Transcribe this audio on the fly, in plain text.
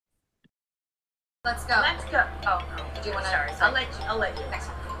Let's go. Let's go. Oh, no. Do you want to? Sorry. I'll let you. Next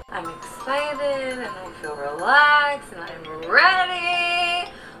one. I'm excited and I feel relaxed and I'm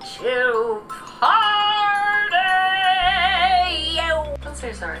ready to party. Don't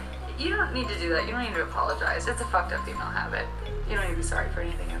say sorry. You don't need to do that. You don't need to apologize. It's a fucked up female habit. You don't need to be sorry for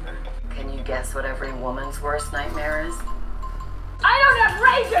anything ever. Can you guess what every woman's worst nightmare is? I don't have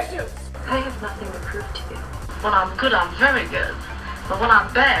rage issues! I have nothing to prove to you. When I'm good, I'm very good. But when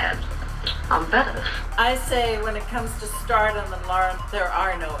I'm bad, I'm better. I say when it comes to stardom and Lauren, there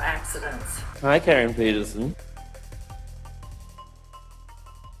are no accidents. Hi, Karen Peterson.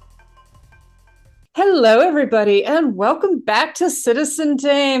 Hello, everybody, and welcome back to Citizen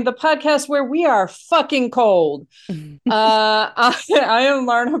Dame, the podcast where we are fucking cold. I am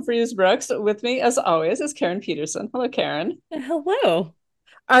Lauren Humphries Brooks. With me, as always, is Karen Peterson. Hello, Karen. Hello.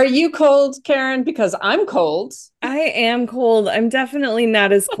 Are you cold, Karen? Because I'm cold. I am cold. I'm definitely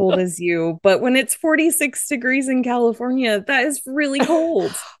not as cold as you, but when it's 46 degrees in California, that is really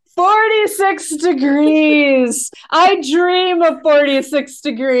cold. 46 degrees. I dream of 46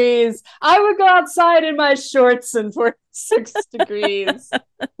 degrees. I would go outside in my shorts in 46 degrees.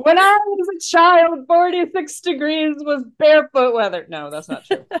 When I was a child, 46 degrees was barefoot weather. No, that's not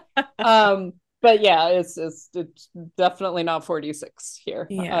true. But yeah, it's definitely not 46 here.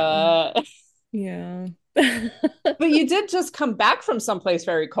 Yeah. Yeah. But you did just come back from someplace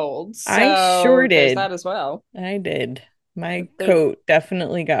very cold. So I sure did. That as well. I did. My coat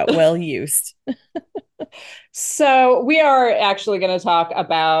definitely got well used. So we are actually going to talk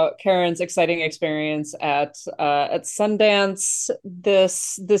about Karen's exciting experience at Sundance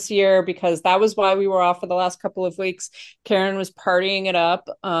this year, because that was why we were off for the last couple of weeks. Karen was partying it up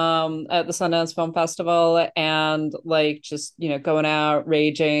at the Sundance Film Festival and just going out,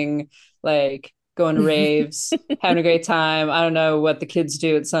 raging, going to raves, having a great time. I don't know what the kids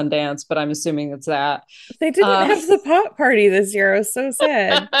do at Sundance, but I'm assuming it's that. They didn't have the pot party this year. I was so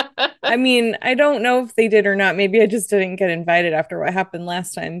sad. I mean, I don't know if they did or not. Maybe I just didn't get invited after what happened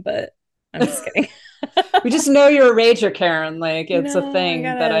last time, but I'm just kidding. We just know you're a rager, Karen. It's a thing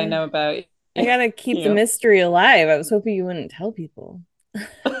that I know about. I gotta keep the mystery alive. I was hoping you wouldn't tell people.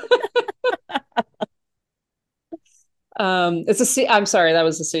 I'm sorry, that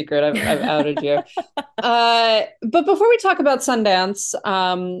was a secret. I've outed you. But before we talk about Sundance,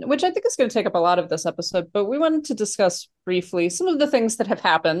 which I think is going to take up a lot of this episode, but we wanted to discuss briefly some of the things that have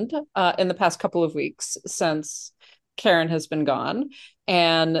happened in the past couple of weeks since Karen has been gone,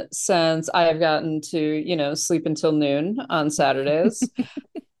 and since I have gotten to, sleep until noon on Saturdays.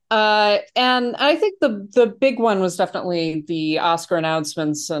 And I think the big one was definitely the Oscar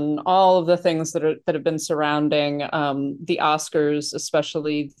announcements and all of the things that have been surrounding the Oscars,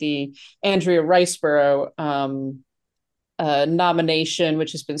 especially the Andrea Riseborough nomination,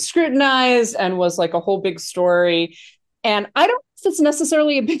 which has been scrutinized and was a whole big story. And I don't know if it's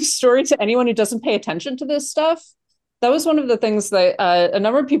necessarily a big story to anyone who doesn't pay attention to this stuff. That was one of the things that a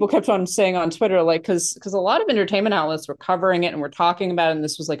number of people kept on saying on Twitter, because a lot of entertainment outlets were covering it and were talking about it, and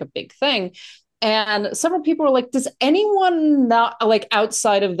this was a big thing. And several people were like, does anyone not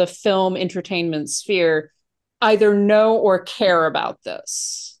outside of the film entertainment sphere either know or care about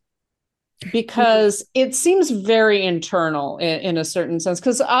this? Because it seems very internal in a certain sense.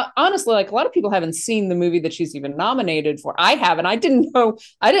 Because honestly, a lot of people haven't seen the movie that she's even nominated for. I haven't. I didn't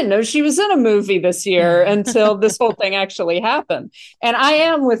know she was in a movie this year until this whole thing actually happened. And I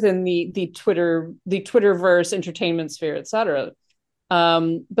am within the Twitterverse, entertainment sphere, etc.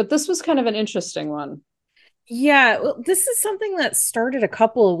 But this was kind of an interesting one. Yeah, well, this is something that started a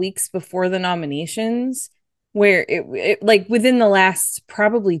couple of weeks before the nominations, where it within the last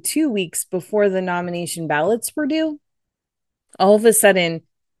probably 2 weeks before the nomination ballots were due, all of a sudden,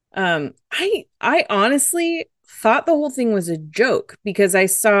 I honestly thought the whole thing was a joke, because I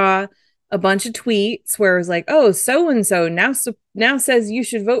saw a bunch of tweets where it was like, oh, so and so now says you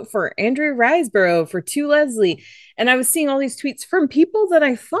should vote for Andrea Riseborough for To Leslie. And I was seeing all these tweets from people that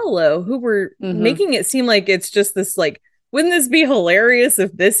I follow who were making it seem like it's just this wouldn't this be hilarious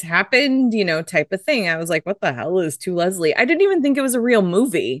if this happened, type of thing. I was like, what the hell is To Leslie? I didn't even think it was a real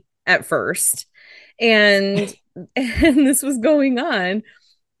movie at first. And this was going on.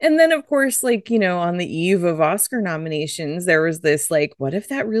 And then, of course, on the eve of Oscar nominations, there was this what if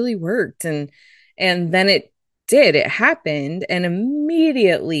that really worked? And then it did. It happened. And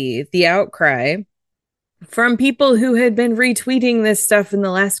immediately the outcry from people who had been retweeting this stuff in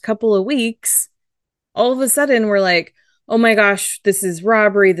the last couple of weeks, all of a sudden were like, oh my gosh, this is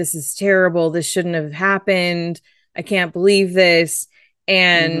robbery. This is terrible. This shouldn't have happened. I can't believe this.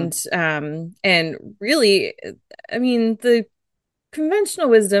 And really, I mean, conventional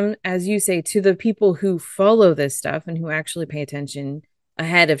wisdom, as you say, to the people who follow this stuff and who actually pay attention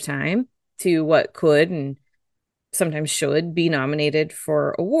ahead of time to what could and sometimes should be nominated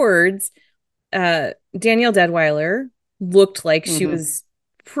for awards, Danielle Deadwyler looked like she was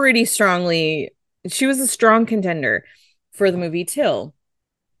pretty strongly, she was a strong contender for the movie Till.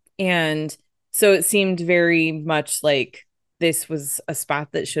 And so it seemed very much like this was a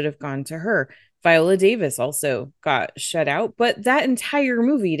spot that should have gone to her. Viola Davis also got shut out, but that entire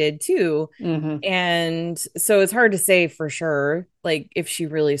movie did too. And so it's hard to say for sure, like if she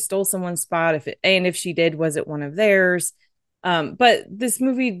really stole someone's spot, if she did, was it one of theirs? But this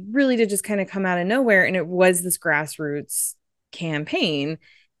movie really did just kind of come out of nowhere, and it was this grassroots campaign.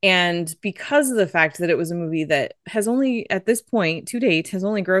 And because of the fact that it was a movie that has only, at this point to date, has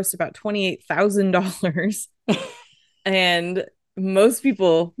only grossed about $28,000, and most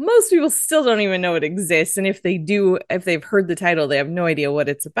people still don't even know it exists, and if they do, if they've heard the title, they have no idea what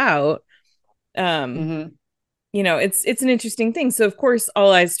it's about. You know, it's an interesting thing. So of course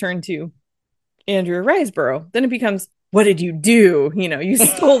all eyes turn to Andrea Riseborough. Then it becomes, what did you do? You know, you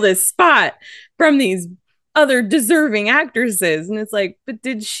stole this spot from these other deserving actresses, and it's like, but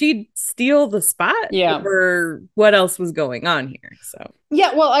did she steal the spot? Yeah. Or what else was going on here? So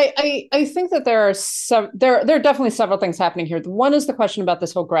yeah, well, I think that there are definitely several things happening here. One is the question about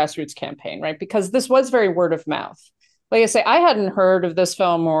this whole grassroots campaign, right? Because this was very word of mouth. Like I say, I hadn't heard of this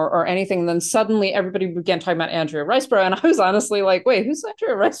film or anything. And then suddenly everybody began talking about Andrea Riseborough. And I was honestly like, wait, who's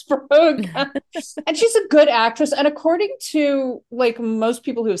Andrea Riseborough? And she's a good actress. And according to like most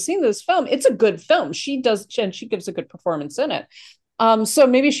people who have seen this film, it's a good film. She gives a good performance in it. So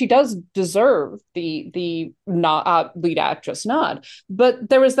maybe she does deserve the lead actress nod. But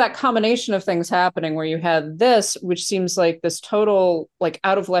there was that combination of things happening where you had this, which seems like this total like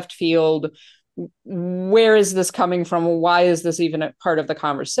out of left field. Where is this coming from? Why is this even a part of the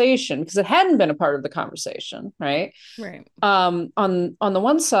conversation? Because it hadn't been a part of the conversation, right? Right. On the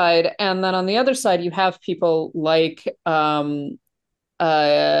one side, and then on the other side, you have people like Danielle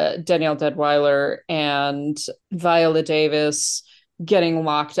Deadwyler and Viola Davis getting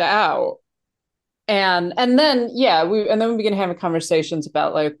locked out. And then we begin having conversations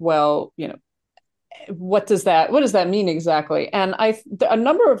about like, well, you know, what does that mean exactly? And a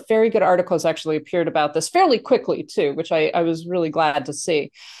number of very good articles actually appeared about this fairly quickly too, which I was really glad to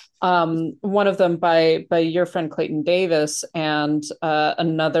see. One of them by your friend Clayton Davis, and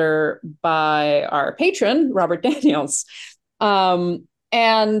another by our patron Robert Daniels, and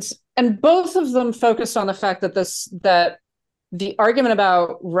both of them focused on the fact that the argument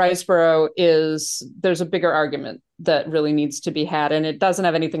about Riseborough is there's a bigger argument that really needs to be had, and it doesn't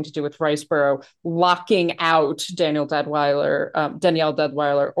have anything to do with Riseborough locking out Danielle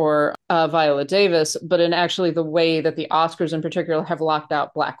Deadwyler or Viola Davis, but in actually the way that the Oscars in particular have locked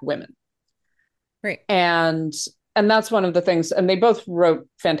out Black women. Right. And that's one of the things, and they both wrote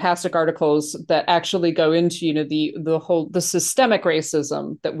fantastic articles that actually go into, you know, the systemic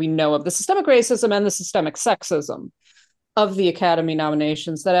racism that we know of, the systemic racism and the systemic sexism of the Academy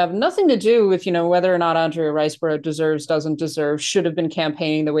nominations that have nothing to do with, you know, whether or not Andrea Riseborough deserves, doesn't deserve, should have been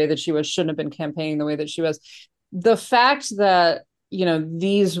campaigning the way that she was, shouldn't have been campaigning the way that she was. The fact that, you know,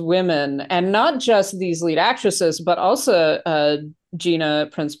 these women, and not just these lead actresses, but also Gina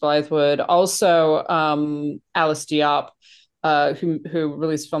Prince Bythewood, also Alice Diop, who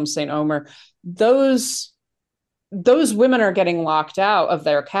released film Saint Omer, those women are getting locked out of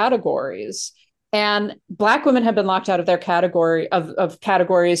their categories. And Black women have been locked out of their category of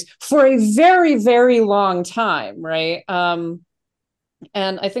categories for a very, very long time, right? And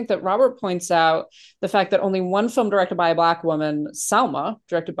I think that Robert points out the fact that only one film directed by a Black woman, Salma,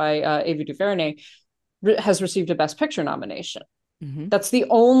 directed by Ava DuVernay, has received a Best Picture nomination. That's the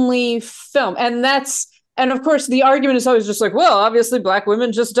only film. And of course, the argument is always just like, well, obviously Black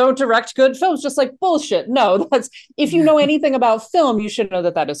women just don't direct good films. Just like, bullshit. No, if you know anything about film, you should know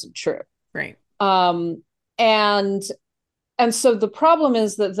that isn't true. Right. And so the problem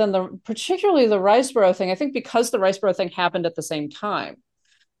is that then particularly the Riseborough thing, I think because the Riseborough thing happened at the same time,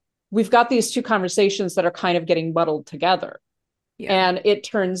 we've got these two conversations that are kind of getting muddled together. Yeah. And it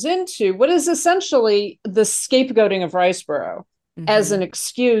turns into what is essentially the scapegoating of Riseborough as an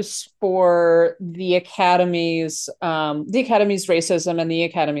excuse for the Academy's racism and the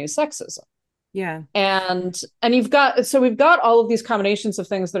Academy's sexism. Yeah. And we've got all of these combinations of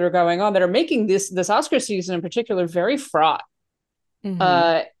things that are going on that are making this Oscar season in particular very fraught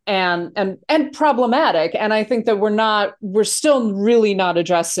and problematic. And I think that we're still really not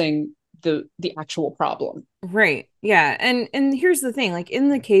addressing the actual problem. Right. Yeah. And here's the thing, like in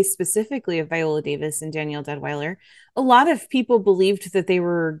the case specifically of Viola Davis and Danielle Deadwyler, a lot of people believed that they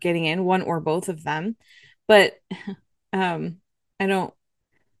were getting in, one or both of them. But I don't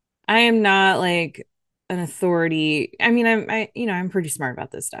I am not like an authority. I mean, I'm pretty smart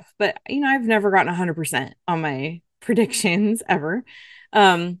about this stuff, but I've never gotten 100% on my predictions ever.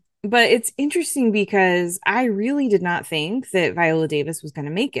 But it's interesting because I really did not think that Viola Davis was going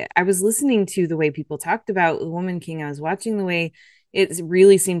to make it. I was listening to the way people talked about The Woman King. I was watching the way it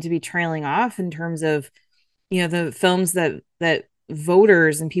really seemed to be trailing off in terms of, the films that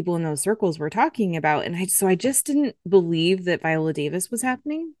voters and people in those circles were talking about. And I just didn't believe that Viola Davis was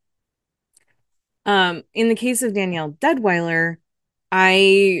happening. In the case of Danielle Deadwyler,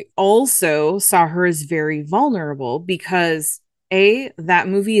 I also saw her as very vulnerable because that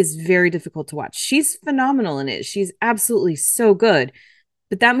movie is very difficult to watch. She's phenomenal in it. She's absolutely so good.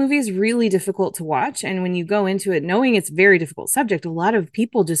 But that movie is really difficult to watch. And when you go into it knowing it's a very difficult subject, a lot of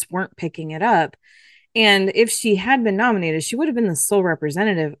people just weren't picking it up. And if she had been nominated, she would have been the sole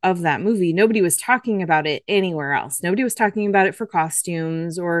representative of that movie. Nobody was talking about it anywhere else. Nobody was talking about it for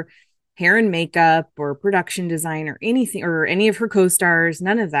costumes or hair and makeup or production design or anything, or any of her co-stars,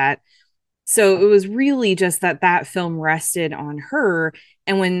 none of that. So it was really just that film rested on her.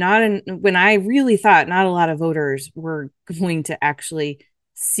 And when I really thought not a lot of voters were going to actually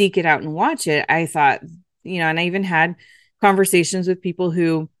seek it out and watch it, I thought, and I even had conversations with people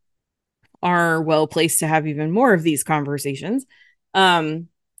who are well placed to have even more of these conversations.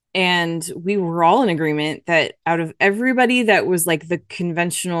 And we were all in agreement that out of everybody that was like the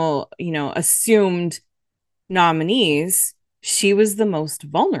conventional, assumed nominees, she was the most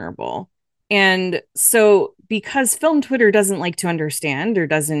vulnerable. And so because film Twitter doesn't like to understand or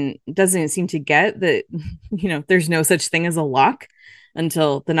doesn't seem to get that, there's no such thing as a lock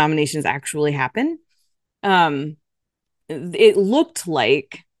until the nominations actually happen. It looked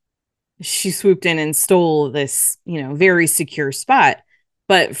like she swooped in and stole this, very secure spot.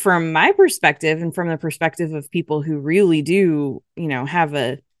 But from my perspective and from the perspective of people who really do, have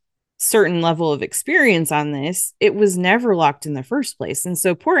a certain level of experience on this, it was never locked in the first place. And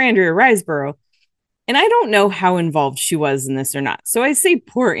so poor Andrea Riseborough, and I don't know how involved she was in this or not. So I say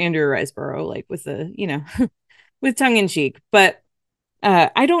poor Andrea Riseborough, like with a, with tongue in cheek, but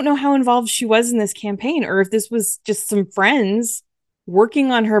I don't know how involved she was in this campaign or if this was just some friends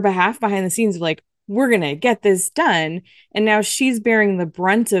working on her behalf behind the scenes, like, we're going to get this done. And now she's bearing the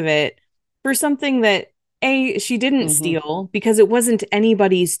brunt of it for something that she didn't steal because it wasn't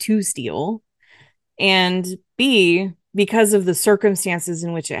anybody's to steal. And B, because of the circumstances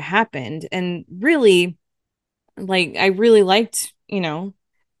in which it happened. And really, like, I really liked,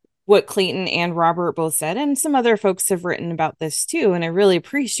 what Clayton and Robert both said. And some other folks have written about this too. And I really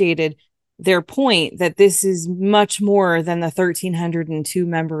appreciated their point that this is much more than the 1,302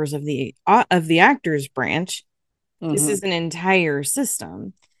 members of the actors branch. This is an entire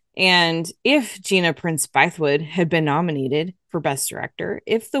system. And if Gina Prince Bythewood had been nominated for Best Director,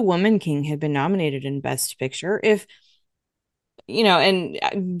 if The Woman King had been nominated in Best Picture, if,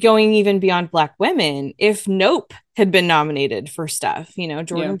 and going even beyond Black women, if Nope had been nominated for stuff,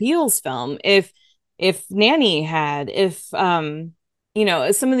 Jordan Peele's film, if Nanny had, if, some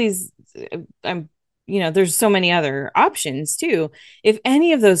of these, there's so many other options too. If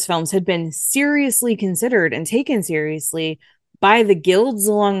any of those films had been seriously considered and taken seriously by the guilds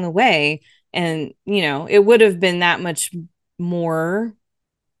along the way, and it would have been that much more.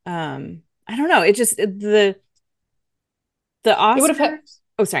 I don't know. It just the Oscars. It would have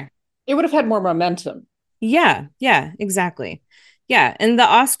had, it would have had more momentum. Yeah, exactly. Yeah, and the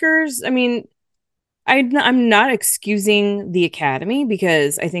Oscars. I mean, I'm not excusing the Academy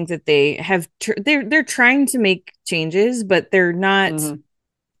because I think that they have they're trying to make changes, but they're not.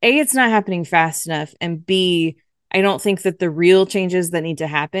 A, it's not happening fast enough, and B, I don't think that the real changes that need to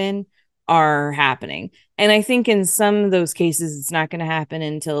happen are happening. And I think in some of those cases, it's not going to happen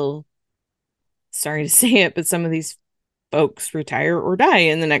until, sorry to say it, but some of these folks retire or die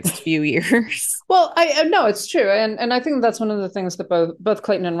in the next few years. Well, I know it's true. And I think that's one of the things that both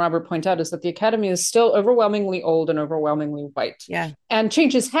Clayton and Robert point out is that the Academy is still overwhelmingly old and overwhelmingly white. Yeah. And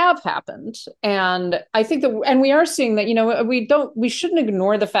changes have happened. And I think that, and we are seeing that, we shouldn't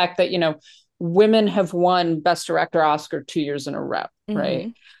ignore the fact that, women have won Best Director Oscar 2 years in a row.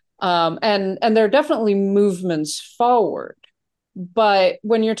 Right. And there are definitely movements forward. But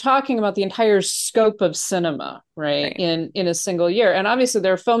when you're talking about the entire scope of cinema, right, in a single year, and obviously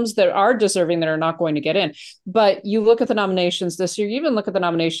there are films that are deserving that are not going to get in, but you look at the nominations this year, you even look at the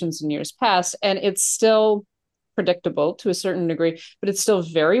nominations in years past, and it's still predictable to a certain degree, but it's still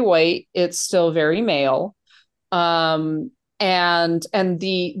very white. It's still very male. And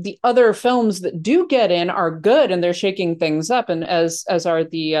the other films that do get in are good, and they're shaking things up, and as are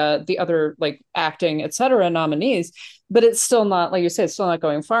the other like acting, etc. nominees, but it's still not, like you say, it's still not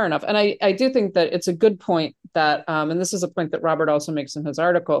going far enough. And I do think that it's a good point that and this is a point that Robert also makes in his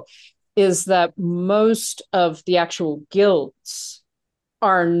article, is that most of the actual guilds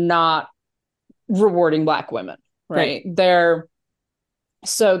are not rewarding Black women, right? They're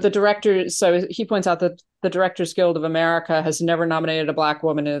so the director, so he points out that the Directors Guild of America has never nominated a Black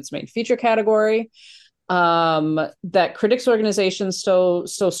woman in its main feature category. That critics organizations still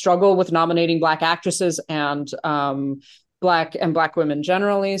struggle with nominating Black actresses and Black women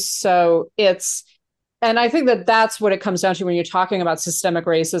generally. So it's, and I think that that's what it comes down to when you're talking about systemic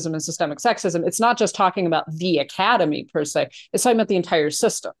racism and systemic sexism. It's not just talking about the Academy per se; it's talking about the entire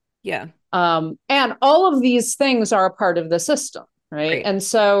system. Yeah. And all of these things are a part of the system, right? And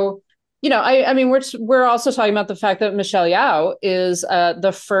so, you know, I mean, we're also talking about the fact that Michelle Yeoh is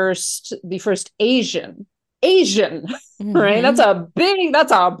the first Asian, right? That's a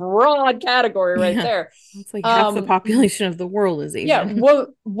broad category right there. It's like half the population of the world is Asian. Yeah,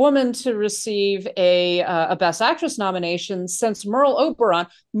 woman to receive a Best Actress nomination since Merle Oberon,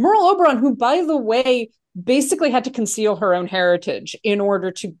 who, by the way, basically had to conceal her own heritage in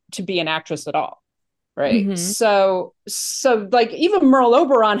order to be an actress at all. Right. So like even Merle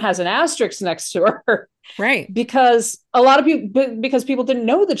Oberon has an asterisk next to her. Right. Because a lot of people, because people didn't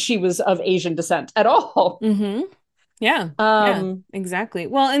know that she was of Asian descent at all. Yeah, exactly.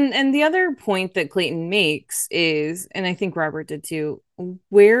 Well, and the other point that Clayton makes is, and I think Robert did too,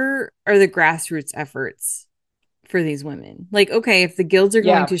 where are the grassroots efforts for these women? Like, okay, if the guilds are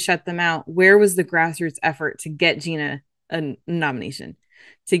going to shut them out, where was the grassroots effort to get Gina a nomination,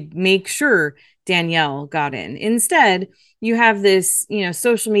 to make sure Danielle got in? Instead, you have this, you know,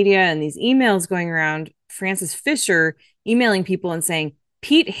 social media and these emails going around, Frances Fisher emailing people and saying,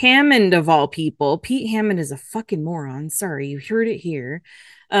 Pete Hammond of all people, Pete Hammond is a fucking moron. Sorry, you heard it here.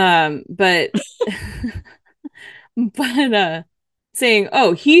 But saying,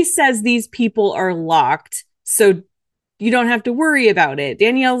 oh, he says these people are locked, so you don't have to worry about it.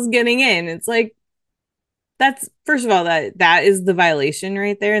 Danielle's getting in. It's like, that's, first of all, that is the violation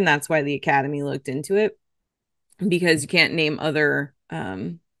right there, and that's why the Academy looked into it, because you can't name other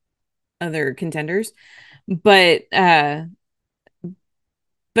contenders. But yeah,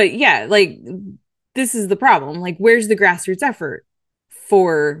 like, this is the problem. Like, where's the grassroots effort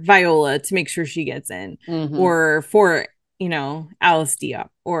for Viola to make sure she gets in, or for, you know, Alice Diop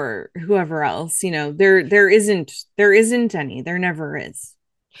or whoever else? You know, there isn't any. There never is.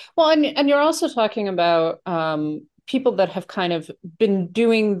 Well, and you're also talking about people that have kind of been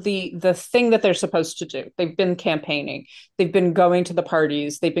doing the thing that they're supposed to do. They've been campaigning, they've been going to the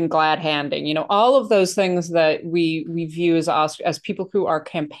parties, they've been glad handing, you know, all of those things that we view as people who are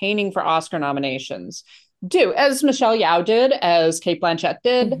campaigning for Oscar nominations do, as Michelle Yeoh did, as Cate Blanchett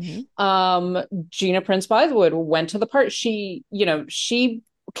did. Gina Prince Bythewood went to the party. She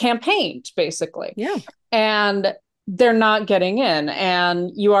campaigned basically. Yeah. And they're not getting in,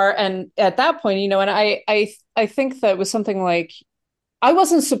 and at that point, you know, and I think that was something like, I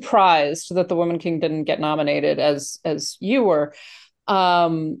wasn't surprised that The Woman King didn't get nominated as you were,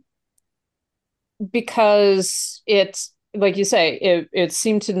 because it's, like you say, it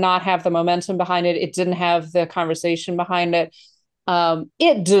seemed to not have the momentum behind it. It didn't have the conversation behind it.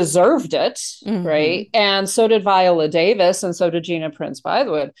 It deserved it, right? And so did Viola Davis, and so did Gina Prince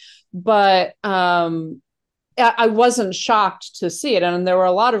Bythewood. But I wasn't shocked to see it, and there were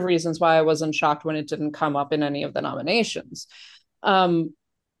a lot of reasons why I wasn't shocked when it didn't come up in any of the nominations.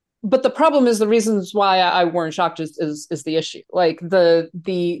 But the problem is, the reasons why I weren't shocked is the issue. Like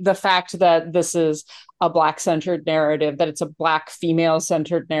the fact that this is a Black-centered narrative, that it's a Black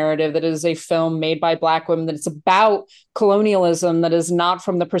female-centered narrative, that it is a film made by Black women, that it's about colonialism, that is not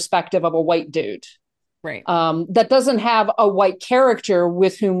from the perspective of a white dude. Right. That doesn't have a white character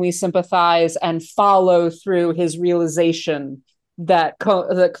with whom we sympathize and follow through his realization that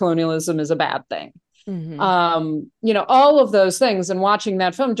that colonialism is a bad thing. You know, all of those things. And watching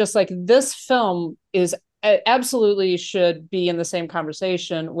that film, just like this film is absolutely should be in the same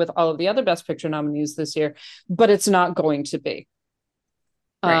conversation with all of the other Best Picture nominees this year, but it's not going to be.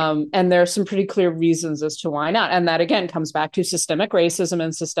 Right. And there are some pretty clear reasons as to why not. And that, again, comes back to systemic racism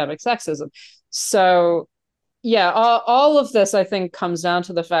and systemic sexism. So, yeah, all of this, I think, comes down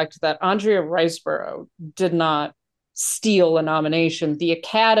to the fact that Andrea Riseborough did not steal a nomination. The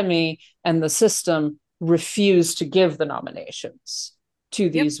Academy and the system refused to give the nominations to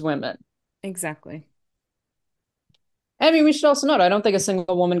these women. Exactly. I mean, we should also note, I don't think a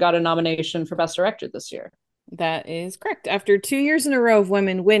single woman got a nomination for Best Director this year. That is correct. After 2 years in a row of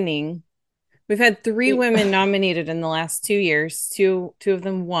women winning, we've had three women nominated in the last 2 years. Two of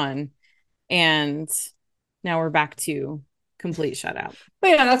them won, and now we're back to complete shutout. But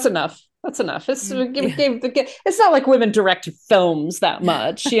yeah, that's enough. That's enough. It's Yeah. it's not like women direct films that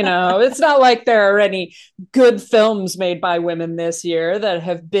much, you know. It's not like there are any good films made by women this year that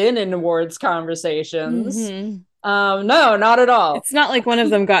have been in awards conversations. Mhm. No, not at all. It's not like one of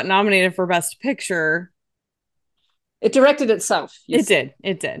them got nominated for Best Picture. It directed itself. It did.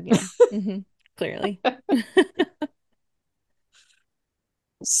 It did. Yeah. Clearly.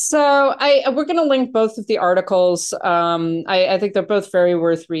 So we're going to link both of the articles. I think they're both very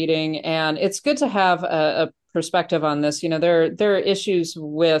worth reading, and it's good to have a perspective on this. You know, there are issues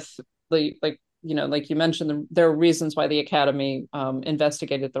with like you mentioned, there are reasons why the Academy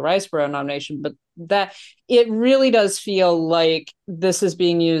investigated the Riceboro nomination, but that it really does feel like this is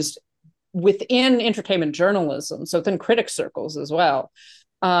being used within entertainment journalism, so within critic circles as well,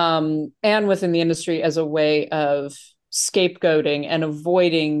 and within the industry as a way of scapegoating and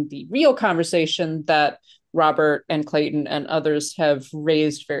avoiding the real conversation that Robert and Clayton and others have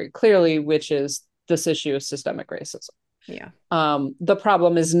raised very clearly, which is this issue of systemic racism. Yeah. The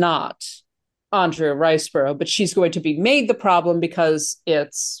problem is not Andrea Riceboro, but she's going to be made the problem because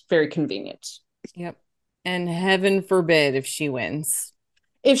it's very convenient. Yep. And heaven forbid if she wins.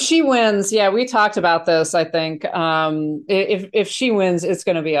 If she wins, yeah, we talked about this, I think. If she wins, it's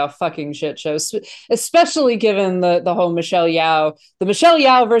going to be a fucking shit show, especially given the whole Michelle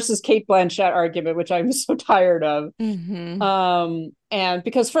Yeoh versus Cate Blanchett argument, which I'm so tired of. And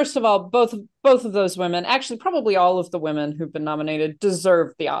because, first of all, both of those women, actually probably all of the women who've been nominated,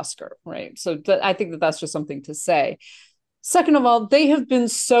 deserve the Oscar, right? So I think that's just something to say. Second of all, they have been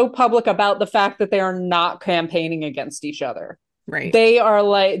so public about the fact that they are not campaigning against each other. Right. They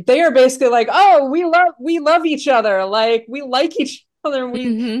are basically like, oh, we love each other. Like, we like each other.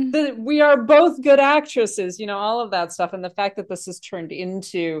 We are both good actresses, you know, all of that stuff. And the fact that this has turned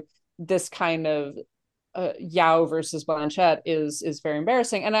into this kind of Yeoh versus Blanchett is very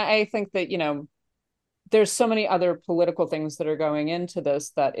embarrassing. And I think that, you know, there's so many other political things that are going into this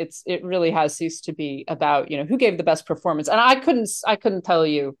that it really has ceased to be about, you know, who gave the best performance. And I couldn't tell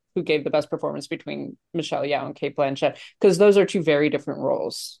you who gave the best performance between Michelle Yeoh and Cate Blanchett, because those are two very different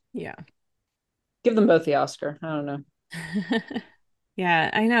roles. Yeah. Give them both the Oscar. I don't know. Yeah,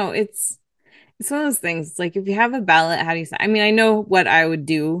 I know. It's one of those things. It's like, if you have a ballot, how do you say? I mean, I know what I would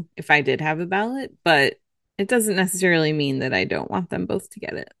do if I did have a ballot, but it doesn't necessarily mean that I don't want them both to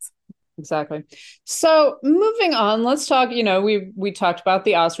get it. Exactly. So moving on, let's talk, you know, we talked about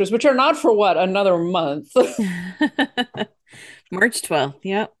the Oscars, which are not for another month. March 12th.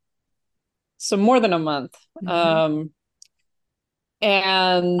 Yep. So more than a month. And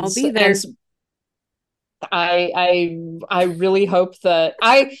I'll be there. I really hope that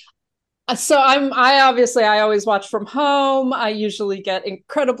I always watch from home. I usually get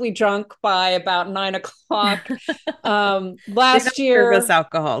incredibly drunk by about 9:00. Last year, serve us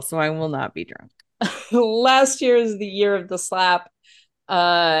alcohol, so I will not be drunk. Last year is the year of the slap.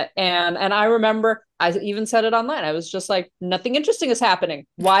 And I remember I even said it online. I was just like, nothing interesting is happening.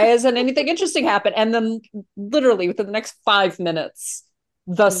 Why isn't anything interesting happen? And then literally within the next 5 minutes,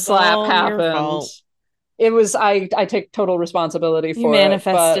 the slap happened. It was, I take total responsibility for you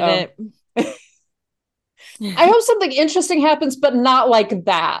manifested it. I hope something interesting happens, but not like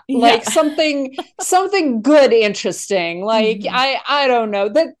that. Yeah. Like something good, interesting. Like I don't know,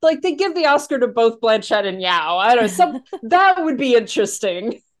 that like they give the Oscar to both Blanchett and Yeoh. I don't know, that would be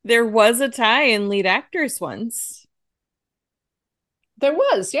interesting. There was a tie in lead actress once. There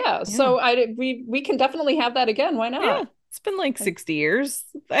was, yeah. So we can definitely have that again. Why not? Yeah. It's been like 60 years.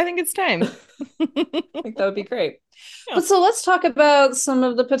 I think it's time. I think that would be great. Yeah. But so let's talk about some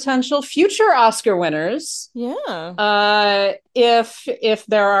of the potential future Oscar winners. Yeah. If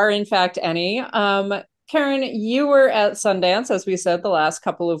there are in fact any. Karen, you were at Sundance, as we said, the last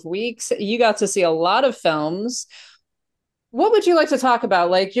couple of weeks. You got to see a lot of films. What would you like to talk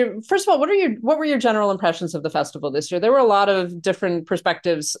about? Like, first of all, what were your general impressions of the festival this year? There were a lot of different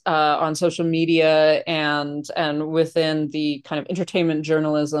perspectives on social media and within the kind of entertainment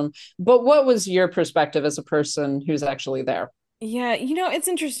journalism. But what was your perspective as a person who's actually there? Yeah, you know, it's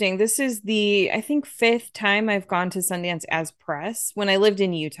interesting. This is the, I think, 5th time I've gone to Sundance as press. When I lived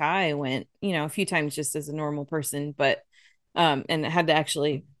in Utah, I went, you know, a few times just as a normal person, but and had to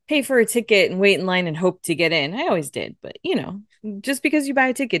actually pay for a ticket and wait in line and hope to get in. I always did, but you know, just because you buy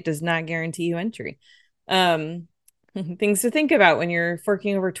a ticket does not guarantee you entry. Things to think about when you're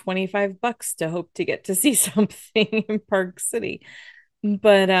forking over $25 to hope to get to see something in Park City.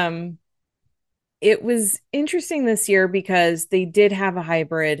 But it was interesting this year because they did have a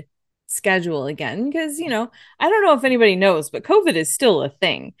hybrid schedule again. Because, I don't know if anybody knows, but COVID is still a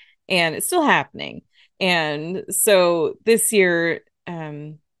thing and it's still happening. And so this year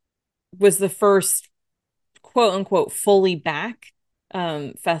was the first quote unquote fully back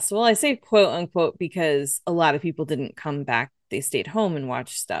festival. I say quote unquote because a lot of people didn't come back. They stayed home and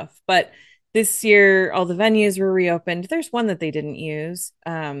watched stuff. But this year, all the venues were reopened. There's one that they didn't use.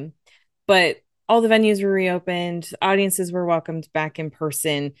 But all the venues were reopened. Audiences were welcomed back in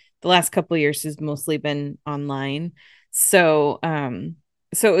person. The last couple of years has mostly been online. So it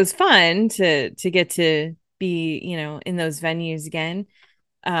was fun to get to be, in those venues again,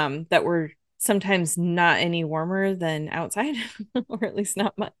 that were sometimes not any warmer than outside, or at least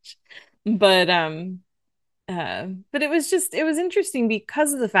not much. But it was interesting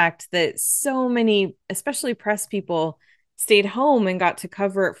because of the fact that so many, especially press people, stayed home and got to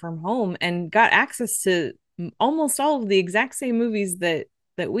cover it from home and got access to almost all of the exact same movies that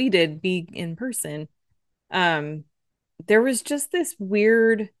we did be in person. There was just this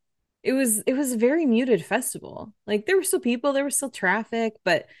weird, it was a very muted festival. Like there were still people, there was still traffic,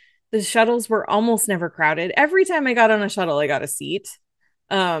 but the shuttles were almost never crowded. Every time I got on a shuttle, I got a seat,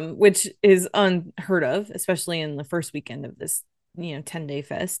 which is unheard of, especially in the first weekend of this, 10-day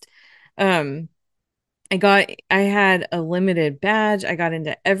fest. I had a limited badge. I got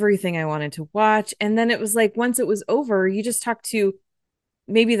into everything I wanted to watch. And then it was like, once it was over, you just talked to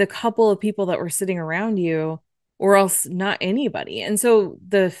maybe the couple of people that were sitting around you, or else not anybody. And so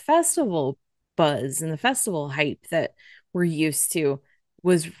the festival buzz and the festival hype that we're used to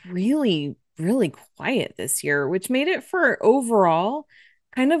was really, really quiet this year, which made it for overall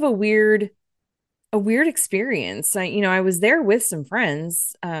kind of a weird experience. I was there with some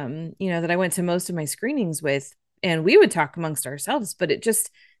friends, that I went to most of my screenings with, and we would talk amongst ourselves, but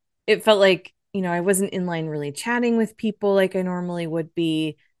it felt like, I wasn't in line really chatting with people like I normally would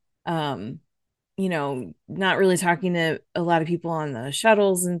be. Not really talking to a lot of people on the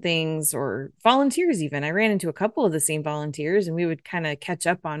shuttles and things, or volunteers even. I ran into a couple of the same volunteers and we would kind of catch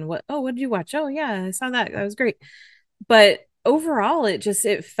up on what did you watch? Oh yeah, I saw that. That was great. But overall,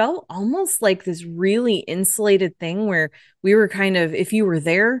 it felt almost like this really insulated thing where we were kind of, if you were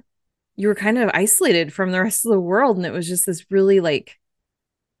there, you were kind of isolated from the rest of the world. And it was just this really like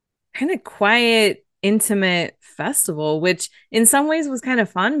kind of quiet, intimate festival, which in some ways was kind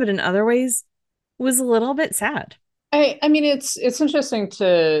of fun, but in other ways was a little bit sad. I mean, it's interesting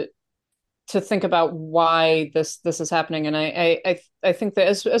to think about why this is happening, and I think that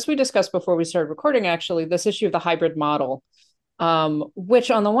as we discussed before we started recording, actually, this issue of the hybrid model, which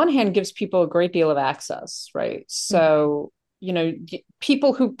on the one hand gives people a great deal of access, right? So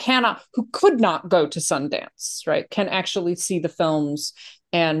people who could not go to Sundance, right, can actually see the films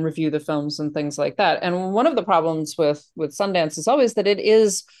and review the films and things like that. And one of the problems with Sundance is always that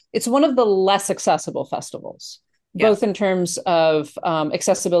it's one of the less accessible festivals, both in terms of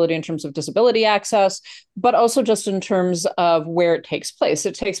accessibility, in terms of disability access, but also just in terms of where it takes place.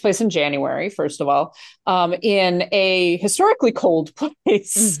 It takes place in January, first of all, in a historically cold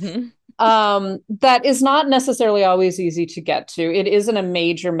place. Mm-hmm. That is not necessarily always easy to get to. It is in a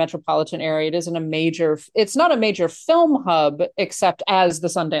major metropolitan area. It's not a major film hub, except as the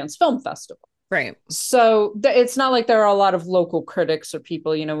Sundance Film Festival. Right. So it's not like there are a lot of local critics or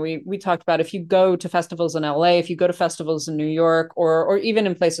people, we talked about, if you go to festivals in LA, if you go to festivals in New York, or even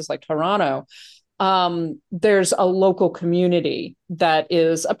in places like Toronto, there's a local community that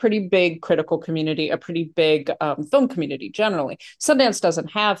is a pretty big critical community, a pretty big film community generally. Sundance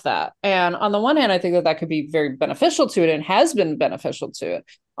doesn't have that. And on the one hand, I think that could be very beneficial to it and has been beneficial to it.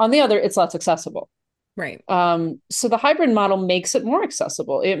 On the other, it's less accessible. Right. So the hybrid model makes it more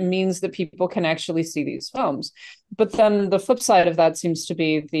accessible. It means that people can actually see these films. But then the flip side of that seems to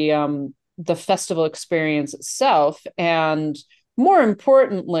be the festival experience itself. And more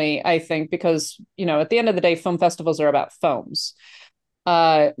importantly, I think, because, at the end of the day, film festivals are about films.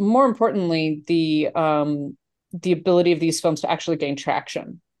 More importantly, the ability of these films to actually gain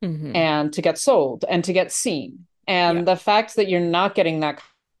traction, mm-hmm. and to get sold and to get seen. And the fact that you're not getting that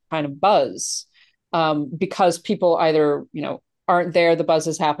kind of buzz, because people either, aren't there, the buzz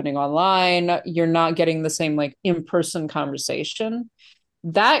is happening online, you're not getting the same like in-person conversation.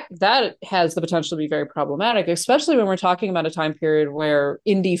 That has the potential to be very problematic, especially when we're talking about a time period where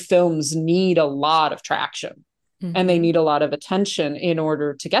indie films need a lot of traction, mm-hmm. and they need a lot of attention in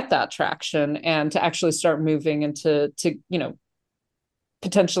order to get that traction and to actually start moving into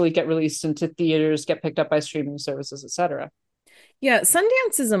potentially get released into theaters, get picked up by streaming services, etc. Yeah,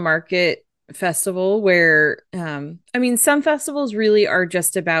 Sundance is a market festival where I mean some festivals really are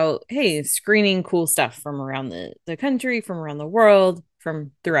just about, hey, screening cool stuff from around the country, from around the world,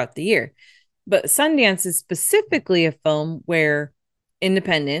 from throughout the year. But Sundance is specifically a film where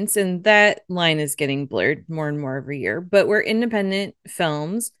independents, and that line is getting blurred more and more every year, but where independent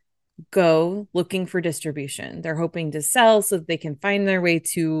films go looking for distribution. They're hoping to sell so that they can find their way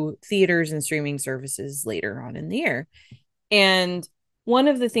to theaters and streaming services later on in the year. And one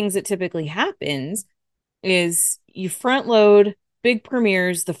of the things that typically happens is you front load big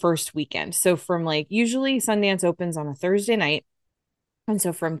premieres the first weekend. So from like usually Sundance opens on a Thursday night. And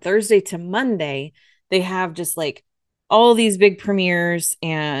so from Thursday to Monday, they have just like all these big premieres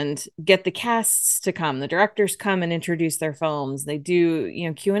and get the casts to come. The directors come and introduce their films. They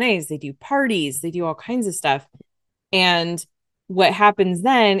do, Q&As, they do parties, they do all kinds of stuff. And what happens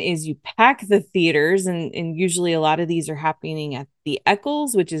then is you pack the theaters, and usually a lot of these are happening at the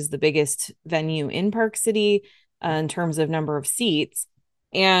Eccles, which is the biggest venue in Park City in terms of number of seats.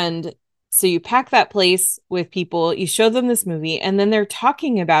 And so you pack that place with people, you show them this movie, and then they're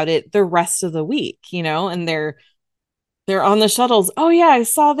talking about it the rest of the week, and they're on the shuttles. Oh yeah, I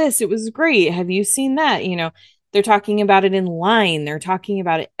saw this. It was great. Have you seen that? They're talking about it in line. They're talking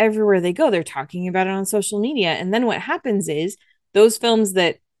about it everywhere they go. They're talking about it on social media. And then what happens is those films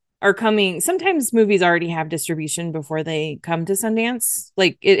that are coming, sometimes movies already have distribution before they come to Sundance.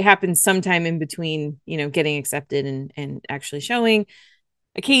 Like it happens sometime in between, getting accepted and actually showing.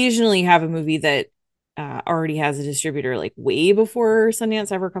 Occasionally you have a movie that already has a distributor like way before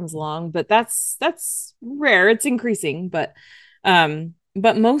Sundance ever comes along, but that's rare. It's increasing, but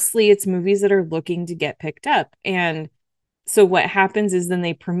mostly it's movies that are looking to get picked up. And so what happens is then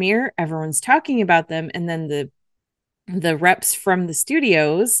they premiere, everyone's talking about them, and then the reps from the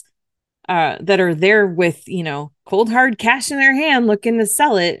studios that are there with, cold hard cash in their hand looking to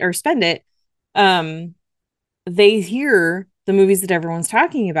sell it or spend it, they hear the movies that everyone's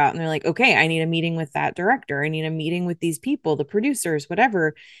talking about, and they're like, okay, I need a meeting with that director. I need a meeting with these people, the producers,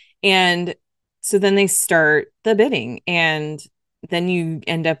 whatever. And so then they start the bidding, and then you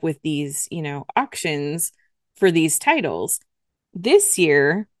end up with these, auctions for these titles. This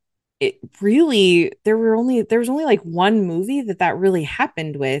year, it really, there was only like one movie that really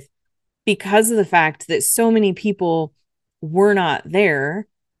happened with, because of the fact that so many people were not there.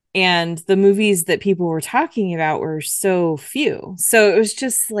 And the movies that people were talking about were so few. So it was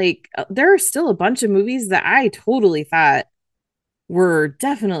just like, there are still a bunch of movies that I totally thought were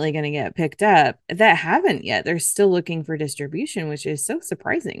definitely going to get picked up that haven't yet. They're still looking for distribution, which is so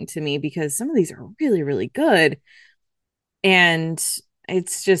surprising to me because some of these are really, really good. And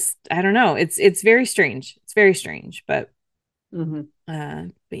it's just, I don't know. It's very strange. It's very strange, but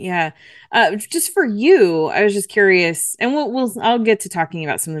but yeah, just for you, I was just curious, and I'll get to talking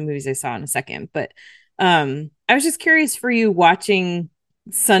about some of the movies I saw in a second, but I was just curious for you watching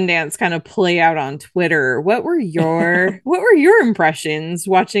Sundance kind of play out on Twitter. What were your impressions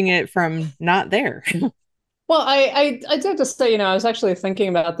watching it from not there? Well, I did have to say, I was actually thinking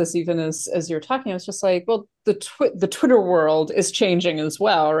about this even as you're talking. I was just like, well, the Twitter world is changing as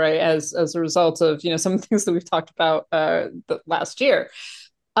well, right? As a result of, some things that we've talked about the last year.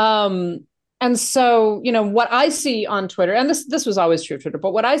 And so, what I see on Twitter, and this was always true of Twitter,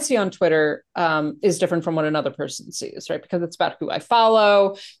 but what I see on Twitter is different from what another person sees, right? Because it's about who I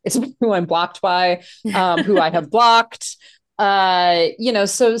follow, it's about who I'm blocked by, who I have blocked.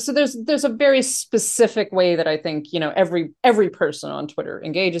 So there's a very specific way that I think, every person on Twitter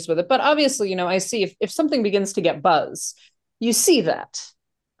engages with it. But obviously, I see if something begins to get buzz, you see that.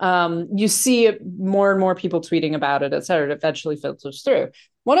 You see it, more and more people tweeting about it, et cetera. It eventually filters through.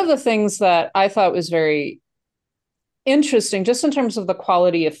 One of the things that I thought was very interesting, just in terms of the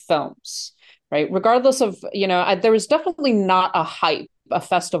quality of films, right? Regardless of, there was definitely not a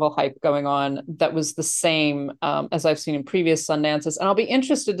festival hype going on that was the same as I've seen in previous Sundances. And I'll be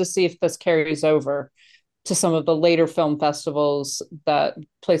interested to see if this carries over to some of the later film festivals, that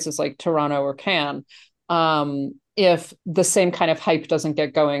places like Toronto or Cannes, if the same kind of hype doesn't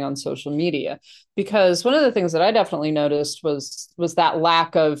get going on social media. Because one of the things that I definitely noticed was that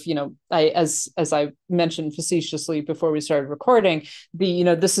lack of, as I mentioned facetiously before we started recording,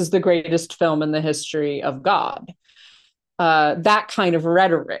 this is the greatest film in the history of God. That kind of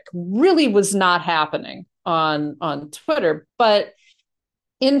rhetoric really was not happening on Twitter. But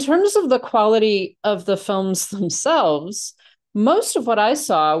in terms of the quality of the films themselves, most of what I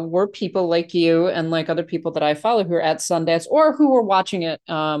saw were people like you and like other people that I follow who are at Sundance or who were watching it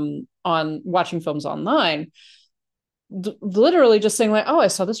watching films online, literally just saying like, oh, I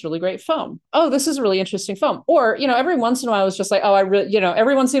saw this really great film. Oh, this is a really interesting film. Or, every once in a while I was just like, oh, I really,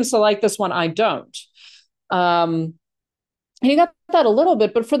 everyone seems to like this one. I don't. And you got that a little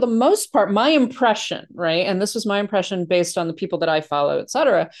bit, but for the most part, my impression, right? And this was my impression based on the people that I follow, et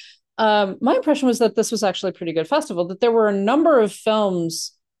cetera. My impression was that this was actually a pretty good festival, that there were a number of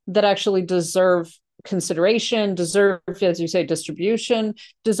films that actually deserve consideration, deserve, as you say, distribution,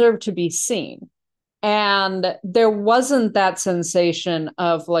 deserve to be seen. And there wasn't that sensation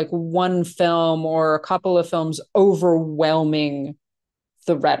of like one film or a couple of films overwhelming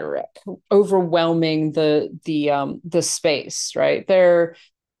the rhetoric, overwhelming the space, right? There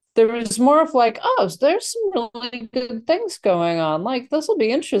was more of like, oh, there's some really good things going on. Like, this will be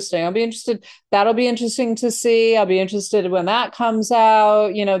interesting. I'll be interested. That'll be interesting to see. I'll be interested when that comes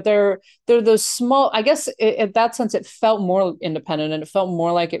out. They're those small, I guess in that sense, it felt more independent, and it felt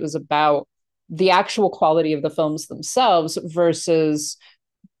more like it was about the actual quality of the films themselves versus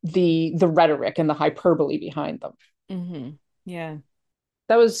the rhetoric and the hyperbole behind them. Mm-hmm. Yeah.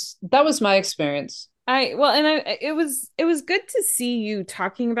 That was my experience. It was good to see you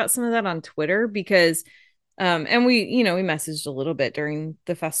talking about some of that on Twitter, because and we messaged a little bit during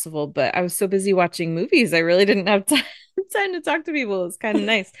the festival, but I was so busy watching movies I really didn't have time to talk to people. It's kind of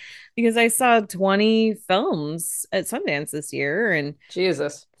nice because I saw 20 films at Sundance this year, and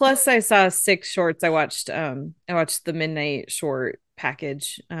Jesus. Plus I saw 6 shorts. I watched the Midnight Short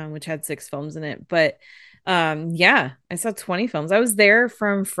package, which had 6 films in it. But yeah, I saw 20 films. I was there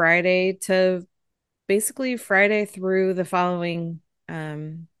from Friday to basically Friday through the following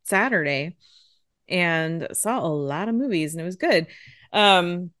Saturday, and saw a lot of movies, and it was good.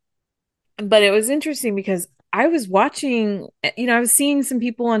 But it was interesting because I was watching, I was seeing some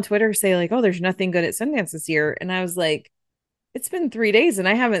people on Twitter say like, oh, there's nothing good at Sundance this year. And I was like, it's been 3 days and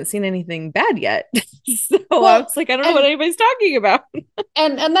I haven't seen anything bad yet. So I was like, I don't know what anybody's talking about.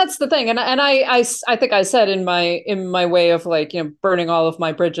 and that's the thing. And I think I said in my way of like, burning all of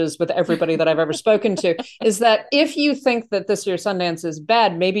my bridges with everybody that I've ever spoken to, is that if you think that this year's Sundance is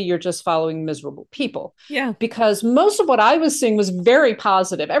bad, maybe you're just following miserable people. Yeah. Because most of what I was seeing was very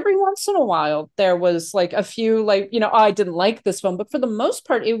positive. Every once in a while, there was like a few like, oh, I didn't like this film. But for the most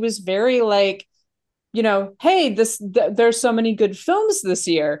part, it was very like, hey, there's so many good films this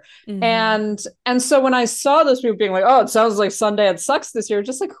year. Mm-hmm. And so when I saw those people being like, oh, it sounds like Sundance sucks this year,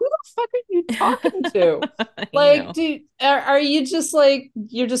 just like, who the fuck are you talking to? Like, are you just like,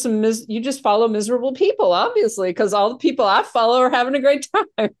 you just follow miserable people, obviously, because all the people I follow are having a great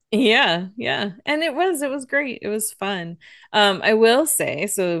time. Yeah. And it was great. It was fun. I will say,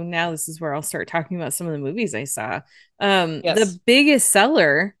 so now this is where I'll start talking about some of the movies I saw. Yes. The biggest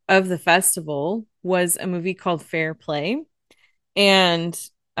seller of the festival was a movie called Fair Play, and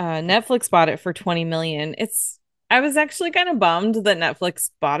Netflix bought it for 20 million. I was actually kind of bummed that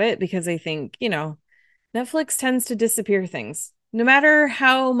Netflix bought it, because I think, Netflix tends to disappear things. No matter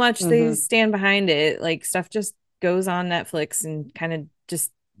how much they stand behind it, like stuff just goes on Netflix and kind of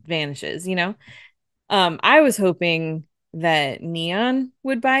just vanishes, I was hoping that Neon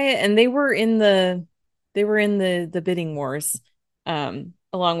would buy it, and they were in the bidding wars,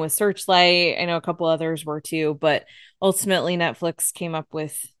 along with Searchlight. I know a couple others were too, but ultimately Netflix came up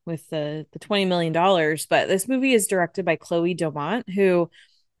with the $20 million. But this movie is directed by Chloe Domont, who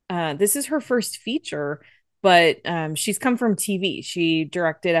this is her first feature, but she's come from TV. She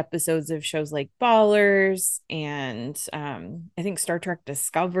directed episodes of shows like Ballers and I think Star Trek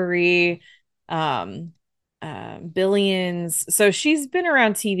Discovery, Billions. So she's been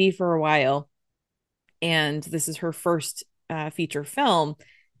around TV for a while, and this is her first feature film.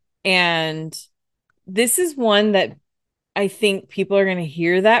 And this is one that I think people are going to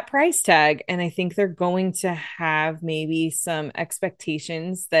hear that price tag, and I think they're going to have maybe some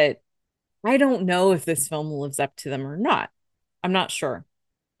expectations that I don't know if this film lives up to them or not. I'm not sure.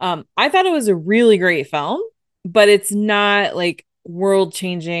 I thought it was a really great film, but it's not like world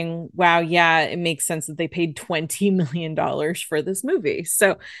changing. Wow, yeah, it makes sense that they paid $20 million for this movie.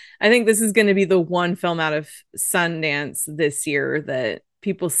 So I think this is going to be the one film out of Sundance this year that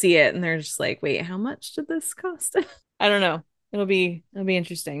people see it and they're just like, wait, how much did this cost? I don't know. It'll be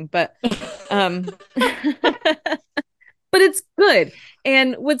interesting, but but it's good.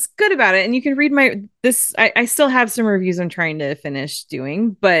 And what's good about it, and you can read I still have some reviews I'm trying to finish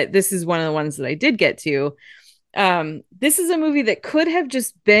doing, but this is one of the ones that I did get to. This is a movie that could have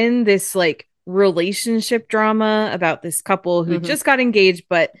just been this like relationship drama about this couple who just got engaged,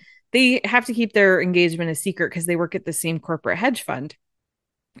 but they have to keep their engagement a secret because they work at the same corporate hedge fund,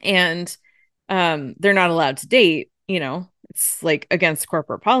 and they're not allowed to date. It's like against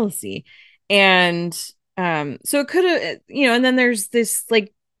corporate policy. And So it could have, and then there's this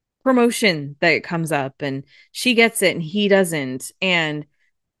like promotion that comes up and she gets it and he doesn't. And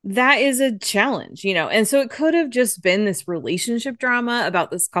that is a challenge, and so it could have just been this relationship drama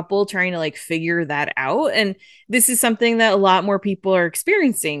about this couple trying to like figure that out. And this is something that a lot more people are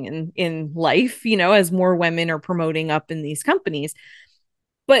experiencing in life, as more women are promoting up in these companies.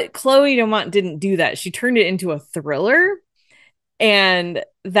 But Chloe Dumont didn't do that. She turned it into a thriller, and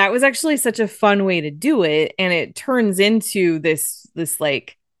that was actually such a fun way to do it. And it turns into this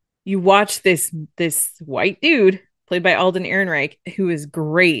like, you watch this white dude played by Alden Ehrenreich, who is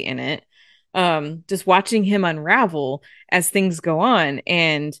great in it. Just watching him unravel as things go on,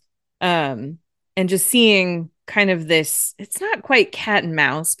 and just seeing kind of this, it's not quite cat and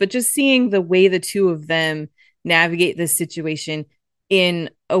mouse, but just seeing the way the two of them navigate this situation in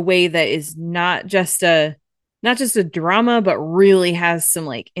a way that is not just a drama, but really has some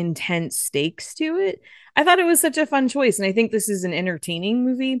like intense stakes to it. I thought it was such a fun choice. And I think this is an entertaining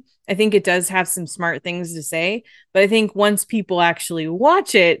movie. I think it does have some smart things to say, but I think once people actually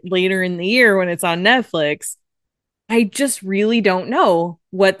watch it later in the year when it's on Netflix, I just really don't know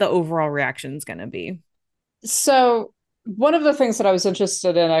what the overall reaction is going to be. So one of the things that I was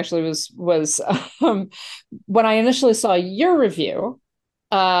interested in actually was when I initially saw your review,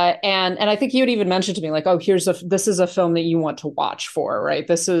 and I think you had even mentioned to me like, oh, this is a film that you want to watch for, right?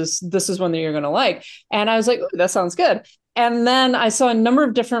 This is one that you're going to like. And I was like, that sounds good. And then I saw a number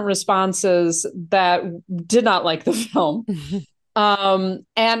of different responses that did not like the film. And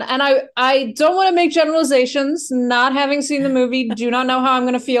I don't want to make generalizations, not having seen the movie, do not know how I'm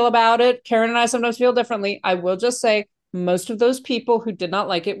going to feel about it. Karen and I sometimes feel differently. I will just say most of those people who did not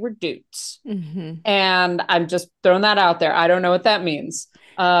like it were dudes. And I'm just throwing that out there. I don't know what that means.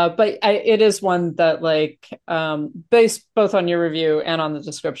 But it is one that, like, based both on your review and on the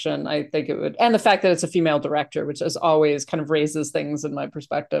description, I think it would, and the fact that it's a female director, which as always kind of raises things in my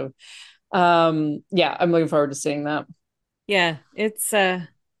perspective. I'm looking forward to seeing that. Yeah, it's I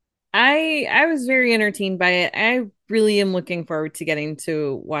was very entertained by it. I really am looking forward to getting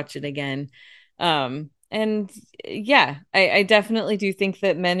to watch it again. And yeah, I definitely do think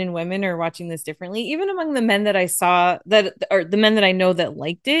that men and women are watching this differently. Even among the men that I saw or the men that I know that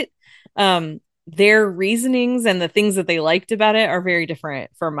liked it, their reasonings and the things that they liked about it are very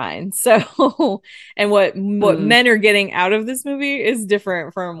different from mine. So, and what men are getting out of this movie is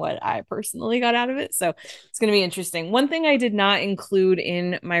different from what I personally got out of it. So it's going to be interesting. One thing I did not include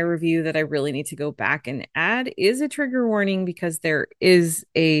in my review that I really need to go back and add is a trigger warning, because there is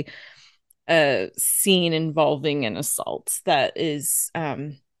a scene involving an assault that is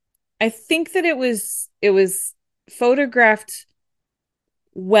I think that it was photographed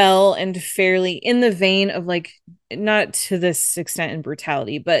well and fairly in the vein of, like, not to this extent in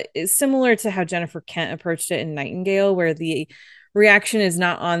brutality, but it's similar to how Jennifer Kent approached it in Nightingale, where the reaction is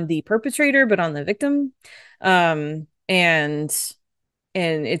not on the perpetrator but on the victim, and it's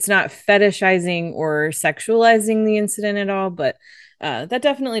not fetishizing or sexualizing the incident at all. But that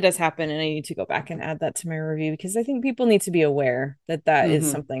definitely does happen, and I need to go back and add that to my review, because I think people need to be aware that is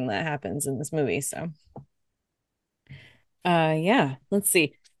something that happens in this movie. So let's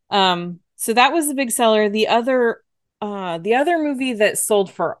see. So that was the big seller. The other movie that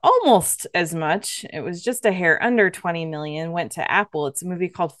sold for almost as much, it was just a hair under 20 million, went to Apple. It's a movie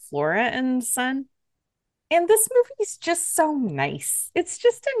called Flora and Son. And this movie is just so nice. It's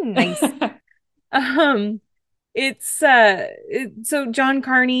just a nice so John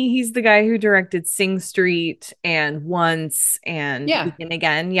Carney, he's the guy who directed Sing Street and Once and Begin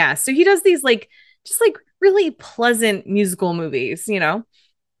Again. Yeah. So he does these like just like really pleasant musical movies,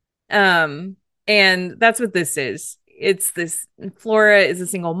 and that's what this is. It's this Flora is a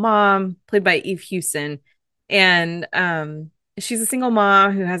single mom played by Eve Hewson, and she's a single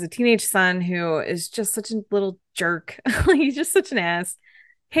mom who has a teenage son who is just such a little jerk. He's just such an ass.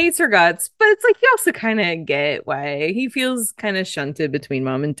 Hates her guts, but it's like you also kind of get why he feels kind of shunted between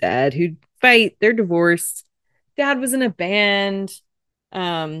mom and dad, who fight. They're divorced. Dad was in a band.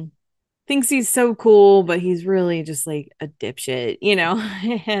 Thinks he's so cool, but he's really just like a dipshit,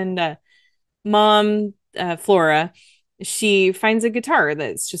 and mom, Flora, she finds a guitar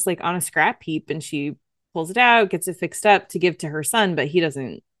that's just like on a scrap heap, and she pulls it out, gets it fixed up to give to her son, but he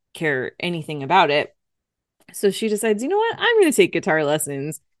doesn't care anything about it. So she decides, you know what, I'm going to take guitar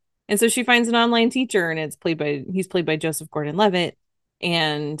lessons. And so she finds an online teacher, and he's played by Joseph Gordon-Levitt.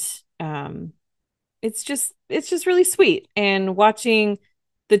 And it's just really sweet. And watching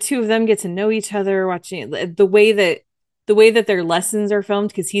the two of them get to know each other, watching the way that their lessons are filmed,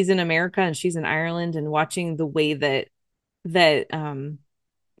 because he's in America and she's in Ireland, and watching the way that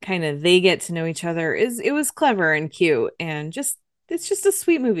kind of they get to know each other is it was clever and cute and just it's just a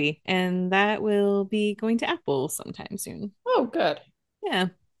sweet movie, and that will be going to Apple sometime soon. Oh, good. Yeah.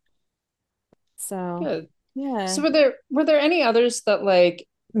 So Good. yeah. So were there any others that like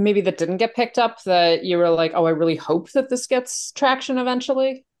maybe that didn't get picked up that you were like, oh, I really hope that this gets traction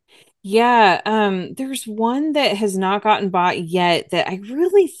eventually? Yeah, there's one that has not gotten bought yet that I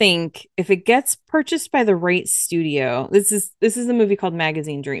really think if it gets purchased by the right studio, this is a movie called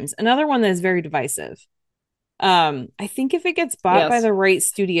Magazine Dreams. Another one that is very divisive. I think if it gets bought by Yes. the right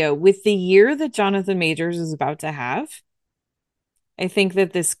studio with the year that Jonathan Majors is about to have, I think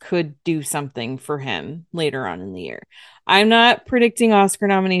that this could do something for him later on in the year. I'm not predicting Oscar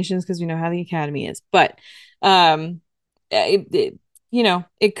nominations because we know how the Academy is, but um, it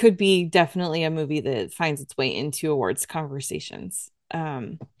could be definitely a movie that finds its way into awards conversations.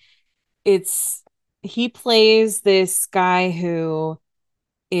 It's he plays this guy who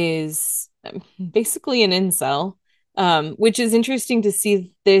is basically an incel, which is interesting to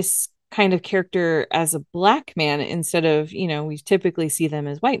see this kind of character as a black man instead of, we typically see them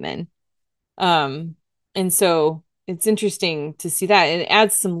as white men. And so it's interesting to see that. It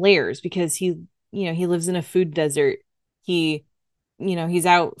adds some layers because he lives in a food desert. He, he's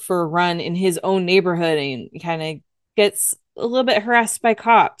out for a run in his own neighborhood and kind of gets a little bit harassed by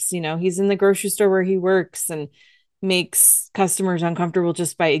cops. He's in the grocery store where he works and makes customers uncomfortable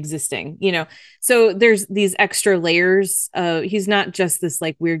just by existing. So there's these extra layers. He's not just this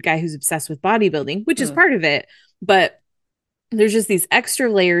like weird guy who's obsessed with bodybuilding, which is part of it, but there's just these extra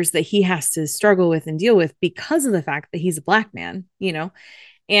layers that he has to struggle with and deal with because of the fact that he's a black man.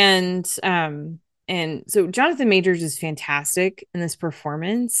 And so Jonathan Majors is fantastic in this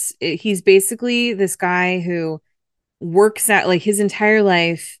performance. He's basically this guy who works at like his entire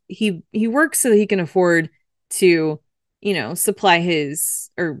life. He works so that he can afford to, supply his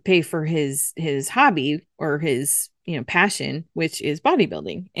or pay for his hobby or his, passion, which is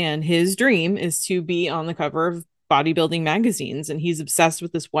bodybuilding. And his dream is to be on the cover of bodybuilding magazines. And he's obsessed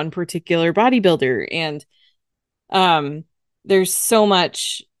with this one particular bodybuilder. And there's so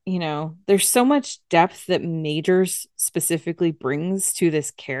much, there's so much depth that Majors specifically brings to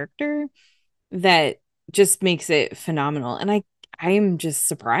this character that just makes it phenomenal. And I am just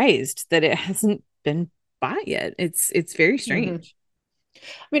surprised that it hasn't been bought yet. It's very strange.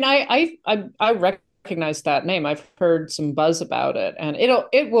 I mean, I recognize that name. I've heard some buzz about it, and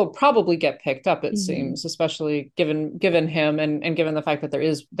it will probably get picked up, it seems, especially given him and given the fact that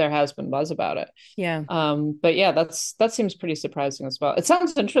there has been buzz about it. Yeah. But yeah, that seems pretty surprising as well. It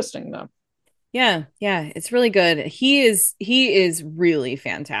sounds interesting though. Yeah, it's really good. He is really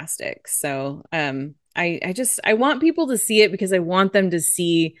fantastic. So I want people to see it because I want them to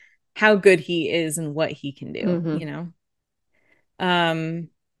see how good he is and what he can do. I'm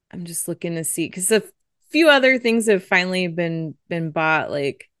just looking to see because a few other things have finally been bought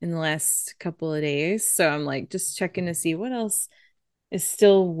like in the last couple of days. So I'm like just checking to see what else is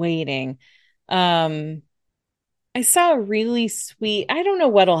still waiting. I saw a really sweet, I don't know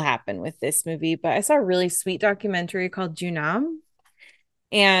what'll happen with this movie, but I saw a really sweet documentary called Junam.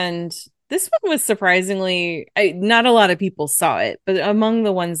 And this one was surprisingly, not a lot of people saw it, but among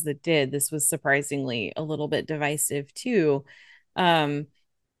the ones that did, this was surprisingly a little bit divisive too.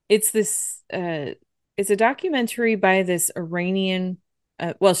 It's a documentary by this Iranian,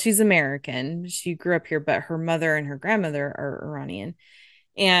 well, she's American. She grew up here, but her mother and her grandmother are Iranian.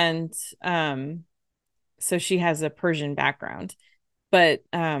 And, so she has a Persian background, but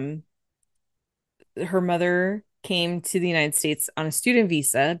her mother came to the United States on a student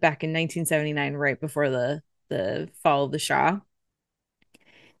visa back in 1979, right before the fall of the Shah.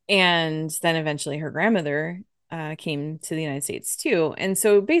 And then eventually her grandmother came to the United States too. And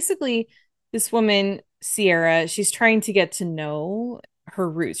so basically this woman, Sierra, she's trying to get to know her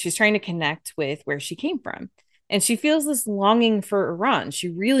roots. She's trying to connect with where she came from. And she feels this longing for Iran. She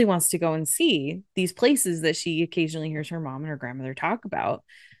really wants to go and see these places that she occasionally hears her mom and her grandmother talk about.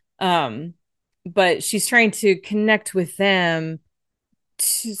 But she's trying to connect with them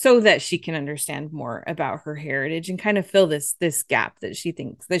so that she can understand more about her heritage and kind of fill this gap that she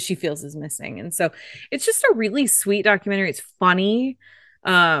feels is missing. And so it's just a really sweet documentary. It's funny.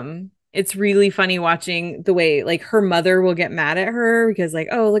 It's really funny watching the way like her mother will get mad at her because like,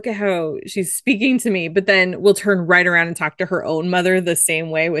 oh, look at how she's speaking to me, but then we'll turn right around and talk to her own mother the same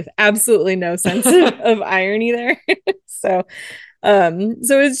way with absolutely no sense of irony there. So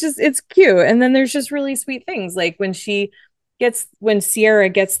it's cute. And then there's just really sweet things like when Sierra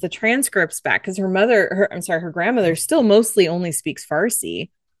gets the transcripts back because her grandmother still mostly only speaks Farsi.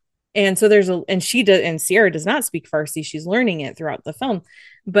 And so and Sierra does not speak Farsi. She's learning it throughout the film.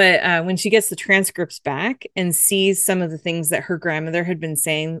 But when she gets the transcripts back and sees some of the things that her grandmother had been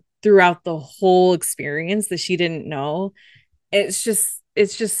saying throughout the whole experience that she didn't know, it's just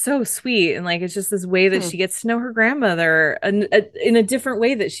so sweet. And like, it's just this way that she gets to know her grandmother in a different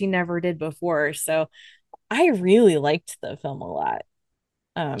way that she never did before. So I really liked the film a lot.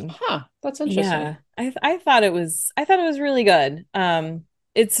 That's interesting. Yeah, I thought it was really good.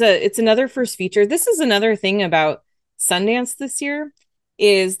 It's another first feature. This is another thing about Sundance this year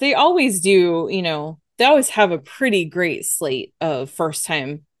is they always do, they always have a pretty great slate of first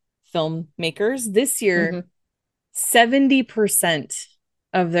time filmmakers. This year, 70%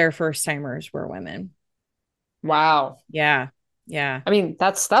 of their first timers were women. Wow. Yeah. I mean,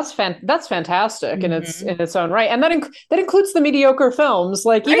 that's fantastic in its own right, and that includes the mediocre films.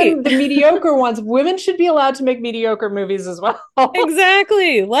 Like even the mediocre ones, women should be allowed to make mediocre movies as well.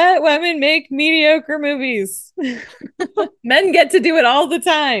 Exactly. Let women make mediocre movies. Men get to do it all the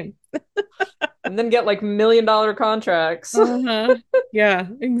time, and then get like $1 million contracts. Yeah,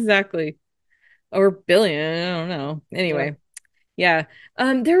 exactly, or billion. I don't know. Anyway, yeah.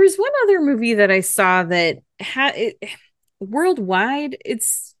 There was one other movie that I saw that had it. Worldwide,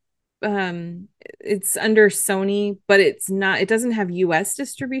 it's under Sony, but it doesn't have US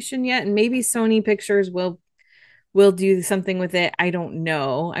distribution yet, and maybe Sony Pictures will do something with it. I don't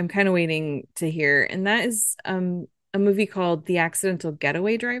know. I'm kind of waiting to hear. And that is a movie called The Accidental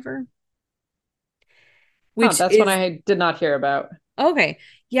Getaway Driver, which that's one I did not hear about. Okay.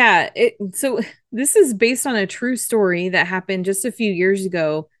 Yeah, so this is based on a true story that happened just a few years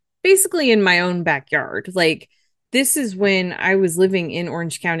ago, basically in my own backyard. Like, this is when I was living in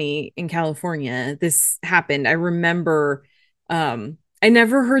Orange County in California. This happened. I remember I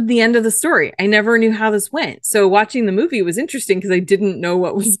never heard the end of the story. I never knew how this went. So watching the movie was interesting because I didn't know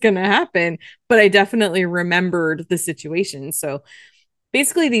what was going to happen, but I definitely remembered the situation. So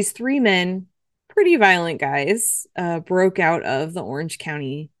basically these three men, pretty violent guys, broke out of the Orange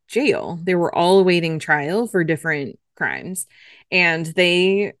County jail. They were all awaiting trial for different crimes, and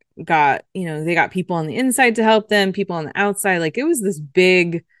they got people on the inside to help them, people on the outside. Like, it was this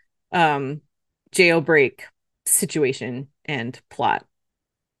big jailbreak situation and plot.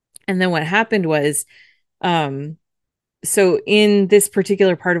 And then what happened was, so in this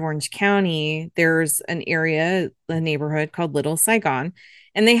particular part of Orange County, there's an area, a neighborhood called Little Saigon,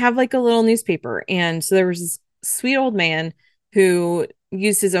 and they have like a little newspaper. And so there was this sweet old man who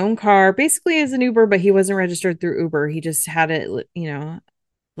used his own car basically as an Uber, but he wasn't registered through Uber. He just had it,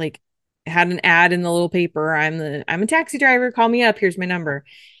 like had an ad in the little paper. I'm a taxi driver. Call me up. Here's my number.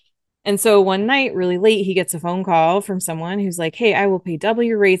 And so one night, really late, he gets a phone call from someone who's like, "Hey, I will pay double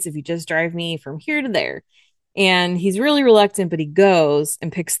your rates if you just drive me from here to there." And he's really reluctant, but he goes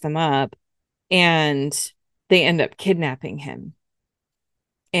and picks them up, and they end up kidnapping him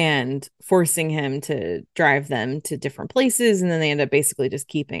and forcing him to drive them to different places. And then they end up basically just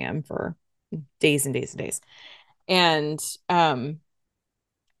keeping him for days and days and days. And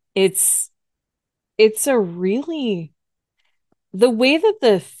it's a really, the way that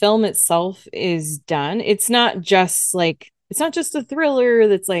the film itself is done, it's not just a thriller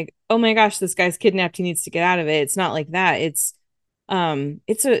that's like, oh my gosh, this guy's kidnapped, he needs to get out of it. It's not like that. It's a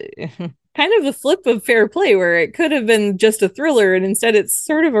kind of a flip of Fair Play, where it could have been just a thriller, and instead it's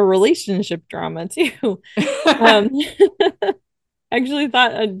sort of a relationship drama too. Actually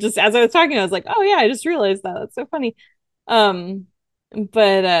thought, just as I was talking, I was like, oh yeah, I just realized that. That's so funny.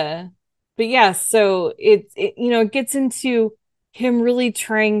 But yeah, so it gets into him really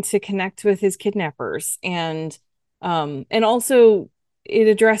trying to connect with his kidnappers, and also it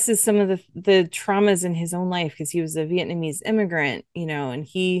addresses some of the traumas in his own life, because he was a Vietnamese immigrant, and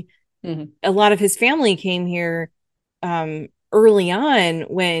he a lot of his family came here early on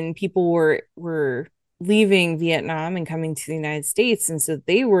when people were leaving Vietnam and coming to the United States, and so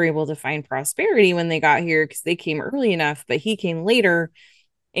they were able to find prosperity when they got here because they came early enough, but he came later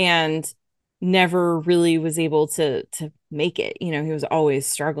and never really was able to make it. He was always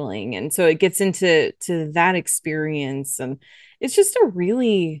struggling, and so it gets into that experience, and it's just a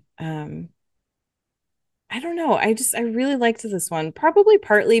really I don't know, I really liked this one, probably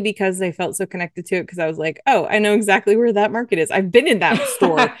partly because I felt so connected to it, because I was like, oh, I know exactly where that market is, I've been in that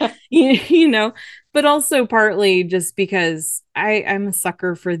store. But also partly just because I'm a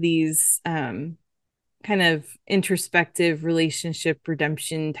sucker for these kind of introspective relationship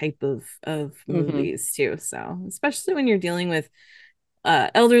redemption type of movies too. So especially when you're dealing with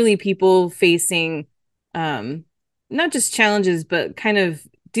elderly people facing not just challenges, but kind of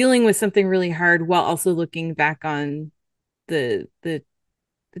dealing with something really hard while also looking back on the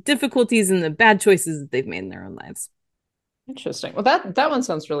the difficulties and the bad choices that they've made in their own lives. Interesting. Well, that one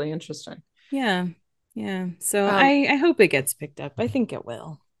sounds really interesting. Yeah. Yeah. So Um, I hope it gets picked up. I think it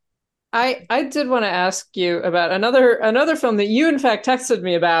will. I did want to ask you about another film that you in fact texted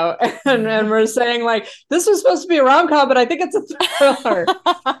me about and were saying like this was supposed to be a rom-com, but I think it's a thriller.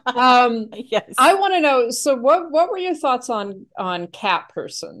 Yes. I want to know, so what were your thoughts on Cat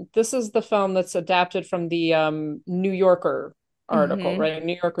Person? This is the film that's adapted from the New Yorker article, right?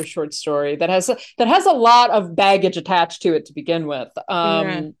 New Yorker short story that has a lot of baggage attached to it to begin with.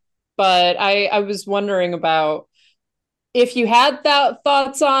 Yeah. But I was wondering about if you had that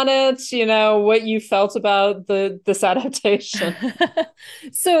thoughts on it, what you felt about this adaptation.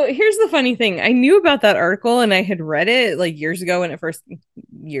 So here's the funny thing. I knew about that article and I had read it like years ago when it first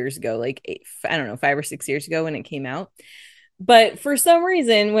years ago, like I don't know, 5 or 6 years ago when it came out. But for some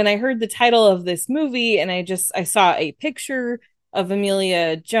reason, when I heard the title of this movie and I saw a picture of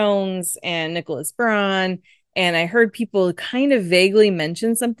Amelia Jones and Nicholas Braun, and I heard people kind of vaguely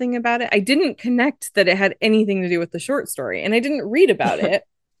mention something about it, I didn't connect that it had anything to do with the short story, and I didn't read about it.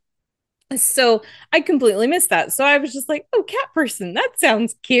 So I completely missed that. So I was just like, oh, Cat Person, that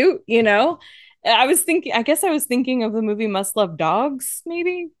sounds cute, I guess I was thinking of the movie Must Love Dogs,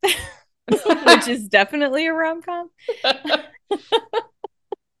 maybe, which is definitely a rom-com.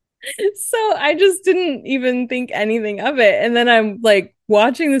 So I just didn't even think anything of it. And then I'm like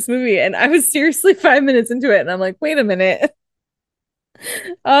watching this movie and I was seriously 5 minutes into it and I'm like, wait a minute.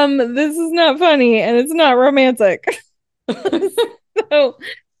 This is not funny and it's not romantic. So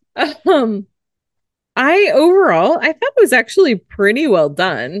I thought it was actually pretty well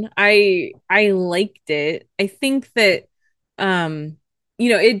done. I liked it. I think that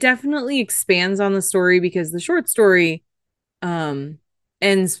it definitely expands on the story because the short story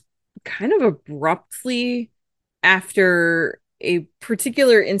ends kind of abruptly after a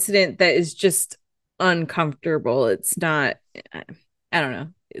particular incident that is just uncomfortable. It's not, I don't know.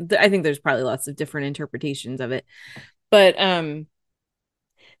 I think there's probably lots of different interpretations of it. But the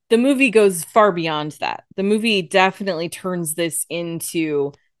movie goes far beyond that. The movie definitely turns this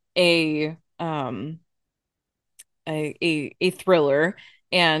into a thriller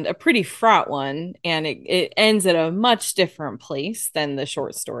and a pretty fraught one, and it ends at a much different place than the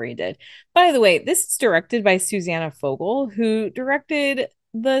short story did. By the way, this is directed by Susanna Fogel, who directed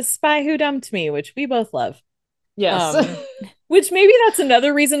The Spy Who Dumped Me, which we both love. Yes. Which maybe that's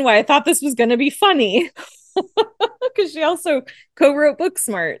another reason why I thought this was going to be funny. Because she also co-wrote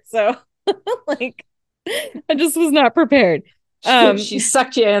Booksmart, so like I just was not prepared. She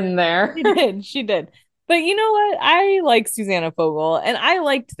sucked you in there. She did. But you know what? I like Susanna Fogel and I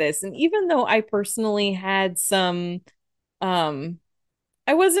liked this. And even though I personally had some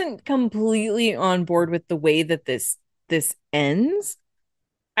I wasn't completely on board with the way that this ends,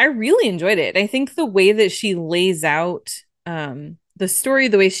 I really enjoyed it. I think the way that she lays out the story,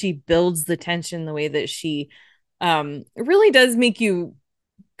 the way she builds the tension, the way that she really does make you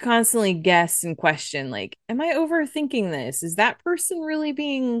constantly guess and question, like, am I overthinking this? Is that person really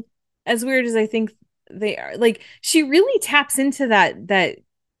being as weird as I think they are? Like, she really taps into that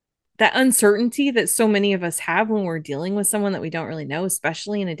uncertainty that so many of us have when we're dealing with someone that we don't really know,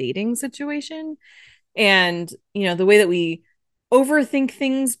 especially in a dating situation. And the way that we overthink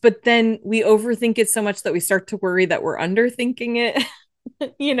things, but then we overthink it so much that we start to worry that we're underthinking it.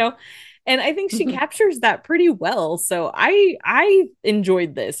 And I think she captures that pretty well. So I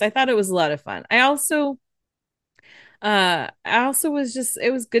enjoyed this. I thought it was a lot of fun. I also was just,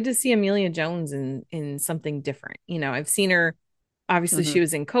 it was good to see Amelia Jones in something different. I've seen her, obviously she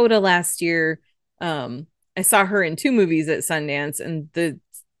was in Coda last year. I saw her in 2 movies at Sundance, and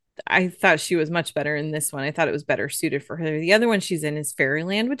I thought she was much better in this one. I thought it was better suited for her. The other one she's in is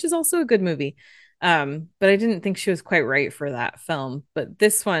Fairyland, which is also a good movie. But I didn't think she was quite right for that film. But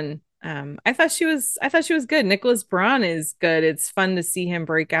this one, I thought she was good. Nicholas Braun is good. It's fun to see him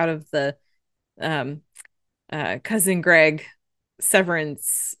break out of the Cousin Greg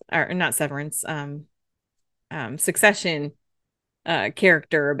Severance, or not Severance, Succession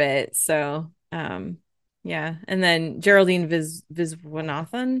character a bit. So yeah. And then Geraldine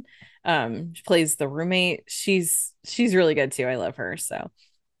Viswanathan she plays the roommate. She's really good too. I love her. So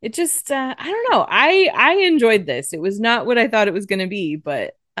it just I don't know. I enjoyed this. It was not what I thought it was going to be,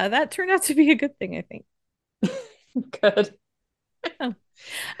 but that turned out to be a good thing, I think. Good. Yeah.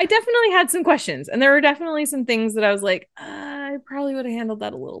 I definitely had some questions, and there were definitely some things that I was like, I probably would have handled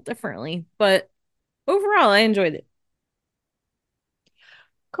that a little differently, but overall I enjoyed it.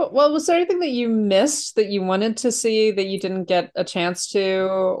 Cool. Well, was there anything that you missed that you wanted to see that you didn't get a chance to,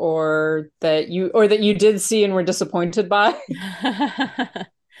 or that you did see and were disappointed by?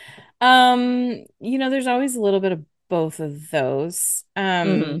 There's always a little bit of both of those.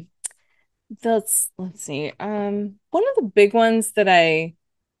 Hmm. Let's see. One of the big ones that I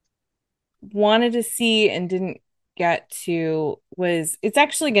wanted to see and didn't get to was it's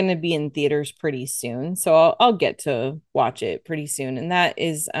actually going to be in theaters pretty soon, so I'll get to watch it pretty soon, and that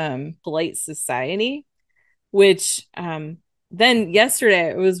is Polite Society, which then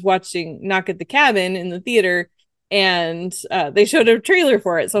yesterday I was watching Knock at the Cabin in the theater, and they showed a trailer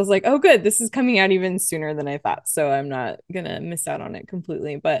for it, so I was like, oh good, this is coming out even sooner than I thought, so I'm not gonna miss out on it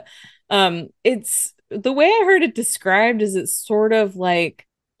completely. But it's the way I heard it described is it's sort of like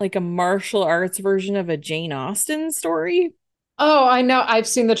a martial arts version of a Jane Austen story. Oh, I know. I've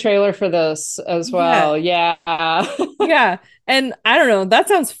seen the trailer for this as Yeah. well. Yeah. Yeah. And I don't know, that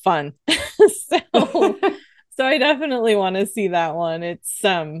sounds fun. So I definitely want to see that one. It's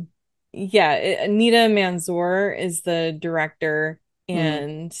Anita Manzoor is the director,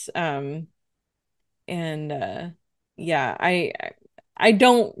 Mm. and yeah, I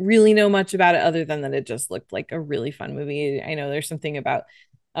don't really know much about it other than that it just looked like a really fun movie. I know there's something about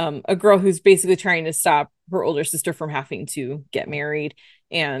a girl who's basically trying to stop her older sister from having to get married.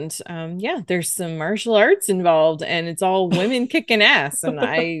 And yeah, there's some martial arts involved and it's all women kicking ass. And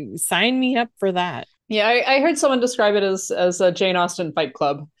I sign me up for that. Yeah, I heard someone describe it as a Jane Austen Fight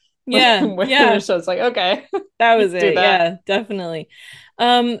Club. Yeah, yeah, So it's like, okay, that was do it. that. Yeah, definitely.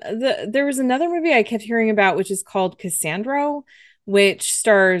 There was another movie I kept hearing about, which is called Cassandra, which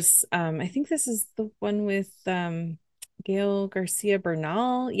stars I think this is the one with Gail Garcia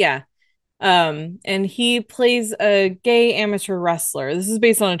Bernal. Yeah. And he plays a gay amateur wrestler. This is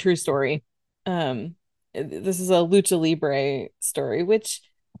based on a true story. This is a lucha libre story, which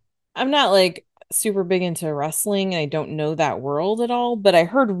I'm not like super big into wrestling and I don't know that world at all, but I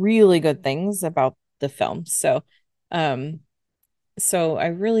heard really good things about the film. Um, so I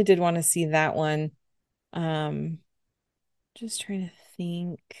really did want to see that one. Um, just trying to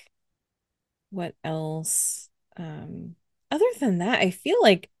think what else. Other than that, I feel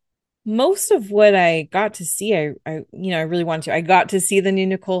like most of what I got to see, I really wanted to. I got to see the new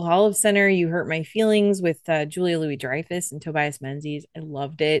Nicole Holofcener Center. You Hurt My Feelings with Julia Louis-Dreyfus and Tobias Menzies. I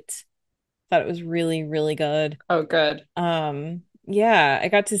loved it. Thought it was really, really good. Oh, good. Yeah, I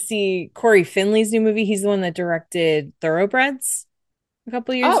got to see Corey Finley's new movie. He's the one that directed Thoroughbreds a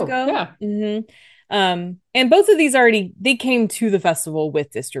couple years Oh, ago. yeah. And both of these already they came to the festival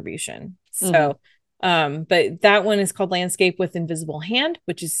with distribution. Hmm. But that one is called Landscape with Invisible Hand,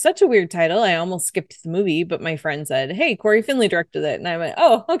 which is such a weird title. I almost skipped the movie, but my friend said, "Hey, Corey Finley directed it," and I went,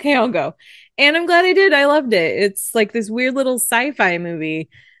 "Oh, okay, I'll go." And I'm glad I did. I loved it. It's like this weird little sci-fi movie.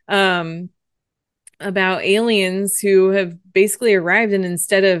 About aliens who have basically arrived and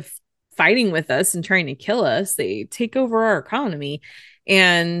instead of fighting with us and trying to kill us, they take over our economy.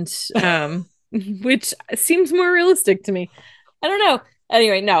 And which seems more realistic to me. I don't know.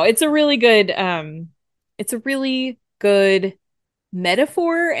 Anyway, no, it's a really good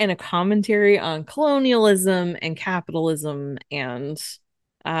metaphor and a commentary on colonialism and capitalism and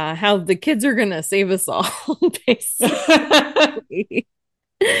how the kids are gonna save us all, basically.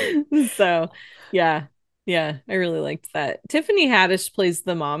 So yeah, yeah, I really liked that. Tiffany Haddish plays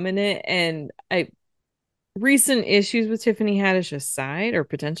the mom in it, and I recent issues with Tiffany Haddish aside, or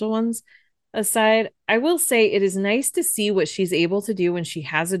potential ones aside, I will say it is nice to see what she's able to do when she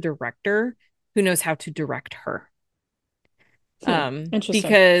has a director who knows how to direct her. Interesting.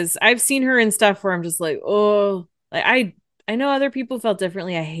 Because I've seen her in stuff where I'm just like, oh, like I know other people felt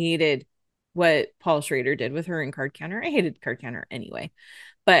differently. I hated what Paul Schrader did with her in Card Counter. I hated Card Counter anyway,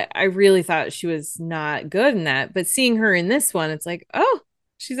 but I really thought she was not good in that. But seeing her in this one, it's like, oh,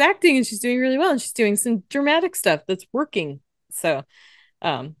 she's acting and she's doing really well and she's doing some dramatic stuff that's working. So,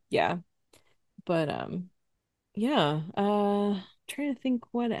 yeah. But yeah, trying to think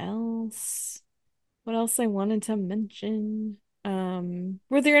what else I wanted to mention.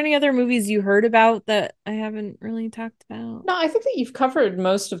 Were there any other movies you heard about that I haven't really talked about? No, I think that you've covered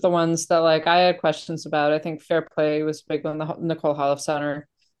most of the ones that like I had questions about. I think Fair Play was a big one, the Nicole Holofcener Center.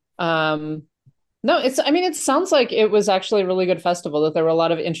 No, I mean, it sounds like it was actually a really good festival, that there were a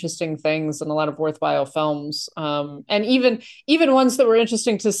lot of interesting things and a lot of worthwhile films. And even ones that were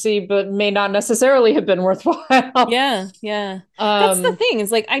interesting to see, but may not necessarily have been worthwhile. Yeah, yeah. That's the thing.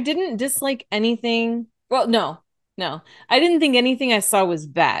 Is like I didn't dislike anything. Well, no. I didn't think anything I saw was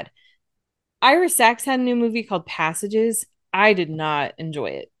bad. Ira Sachs had a new movie called Passages. I did not enjoy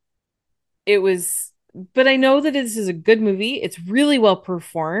it. It was, but I know that this is a good movie. It's really well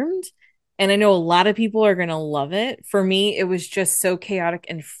performed. And I know a lot of people are going to love it. For me, it was just so chaotic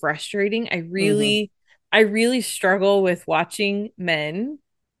and frustrating. I really struggle with watching men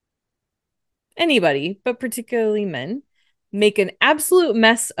anybody, but particularly men, make an absolute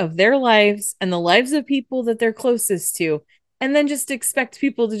mess of their lives and the lives of people that they're closest to, and then just expect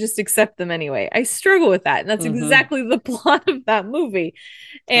people to just accept them anyway. I struggle with that. And that's exactly the plot of that movie.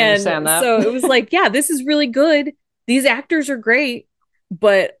 And so it was like, yeah, this is really good. These actors are great,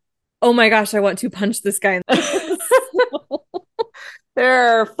 but oh my gosh, I want to punch this guy in the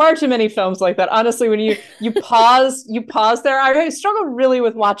There are far too many films like that. Honestly, when you pause there. I struggle really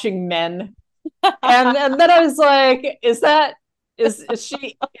with watching Men. And then I was like, is that it?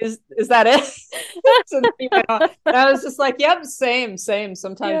 And I was just like, yep, same.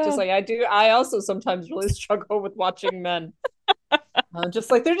 Sometimes just like I also sometimes really struggle with watching Men.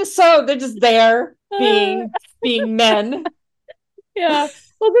 Just like they're just there being men. Yeah.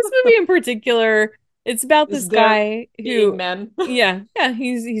 Well, this movie in particular, it's about this guy who men. Yeah,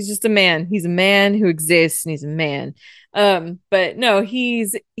 he's just a man. He's a man who exists and he's a man. But no,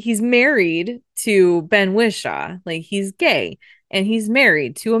 he's married to Ben Whishaw. Like, he's gay and he's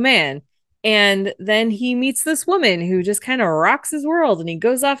married to a man. And then he meets this woman who just kind of rocks his world, and he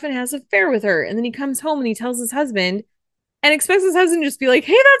goes off and has an affair with her. And then he comes home and he tells his husband and expects his husband to just be like,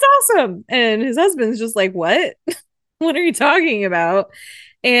 "Hey, that's awesome." And his husband's just like, "What? What are you talking about?"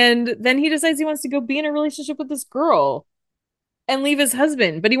 And then he decides he wants to go be in a relationship with this girl and leave his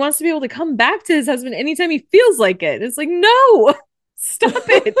husband, but he wants to be able to come back to his husband anytime he feels like it. It's like, no, stop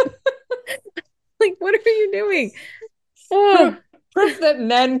it. Like, what are you doing? Oh. Proof that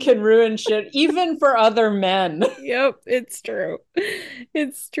men can ruin shit, even for other men. Yep, it's true.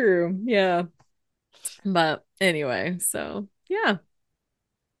 It's true. Yeah. But anyway, so yeah.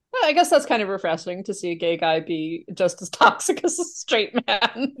 Well, I guess that's kind of refreshing to see a gay guy be just as toxic as a straight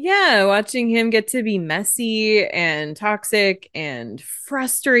man. Yeah, watching him get to be messy and toxic and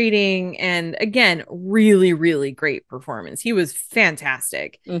frustrating, and again, really, really great performance. He was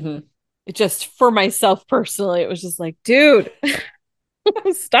fantastic. It just, for myself personally, it was just like, dude,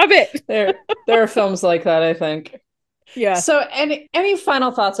 stop it. There are films like that, I think. Yeah. So any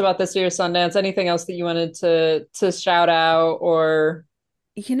final thoughts about this year's Sundance? Anything else that you wanted to shout out? Or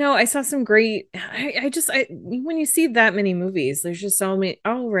I saw some great. When you see that many movies, there's just so many.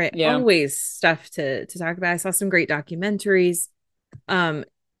 Always stuff to talk about. I saw some great documentaries.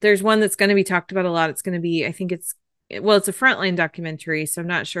 There's one that's going to be talked about a lot. It's going to be, I think it's a Frontline documentary, so I'm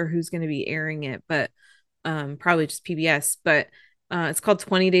not sure who's going to be airing it, but probably just PBS. But it's called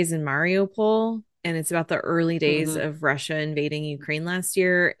 20 Days in Mariupol, and it's about the early days of Russia invading Ukraine last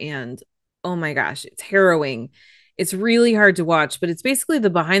year. And oh my gosh, it's harrowing. It's really hard to watch, but it's basically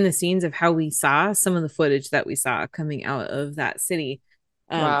the behind the scenes of how we saw some of the footage that we saw coming out of that city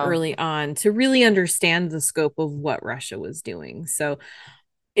early on, to really understand the scope of what Russia was doing. So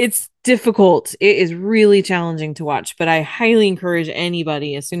it's difficult. It is really challenging to watch, but I highly encourage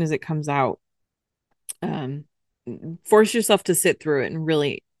anybody, as soon as it comes out, force yourself to sit through it and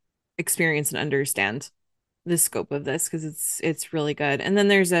really experience and understand the scope of this, because it's really good. And then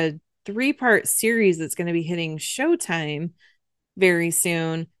there's a 3-part series that's going to be hitting Showtime very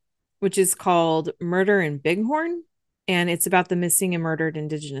soon, which is called Murder in Bighorn, and it's about the missing and murdered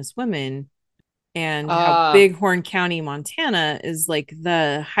Indigenous women, and how Bighorn County, Montana is like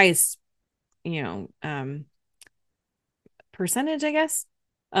the highest, percentage, I guess,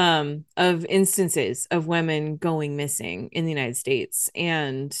 of instances of women going missing in the United States.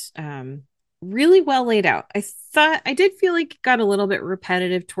 And really well laid out. I did feel like it got a little bit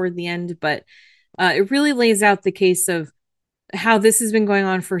repetitive toward the end, but it really lays out the case of how this has been going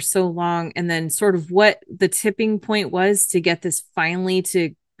on for so long, and then sort of what the tipping point was to get this finally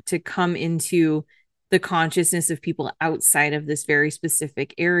to come into the consciousness of people outside of this very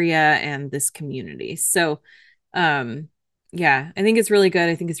specific area and this community. So yeah, I think it's really good.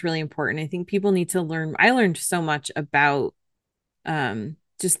 I think it's really important. I think people need to learn. I learned so much about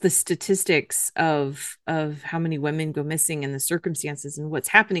just the statistics of how many women go missing and the circumstances and what's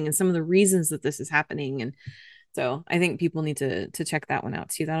happening and some of the reasons that this is happening. And so I think people need to check that one out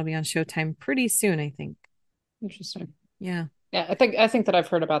too. That'll be on Showtime pretty soon, I think. Interesting. Yeah. Yeah, I think that I've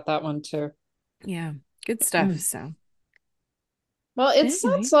heard about that one too. Yeah, good stuff. So well,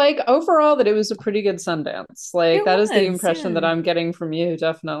 sounds like overall that it was a pretty good Sundance. Like, that is the impression that I'm getting from you,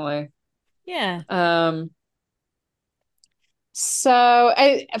 definitely. Yeah. So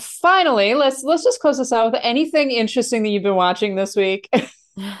finally, let's just close this out with anything interesting that you've been watching this week.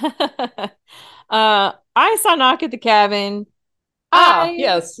 I saw Knock at the Cabin.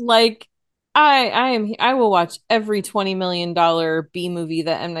 Yes. Like, I will watch every $20 million B movie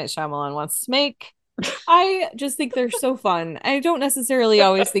that M. Night Shyamalan wants to make. I just think they're so fun. I don't necessarily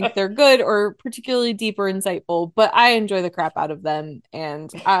always think they're good or particularly deep or insightful, but I enjoy the crap out of them,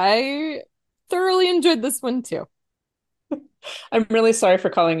 and I thoroughly enjoyed this one too. I'm really sorry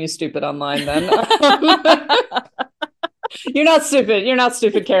for calling you stupid online then. You're not stupid. You're not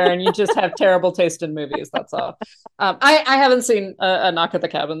stupid, Karen. You just have terrible taste in movies. That's all. I haven't seen a Knock at the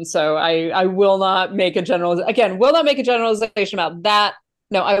Cabin, so I will not make a generalization about that.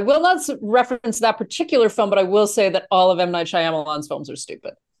 No, I will not reference that particular film, but I will say that all of M. Night Shyamalan's films are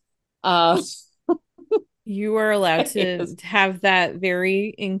stupid. You are allowed to have that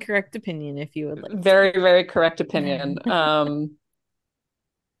very incorrect opinion if you would like. Very, very correct opinion. I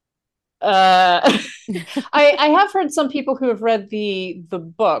have heard some people who have read the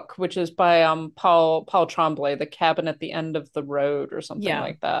book, which is by Paul Tremblay, The Cabin at the End of the Road or something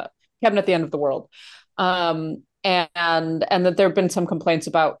like that. Cabin at the End of the World. And that there have been some complaints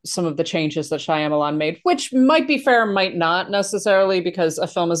about some of the changes that Shyamalan made, which might be fair, might not necessarily, because a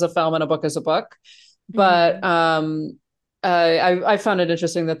film is a film and a book is a book. But I found it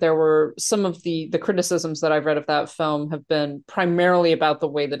interesting that there were some of the criticisms that I've read of that film have been primarily about the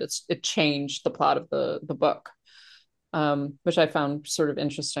way that it changed the plot of the book, which I found sort of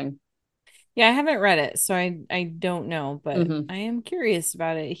interesting. Yeah, I haven't read it, so I don't know, but I am curious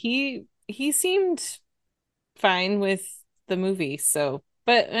about it. He seemed fine with the movie, so,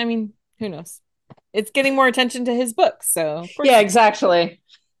 but I mean, who knows? It's getting more attention to his book, so of course. Yeah, exactly.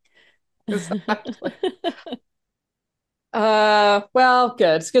 Exactly. Well,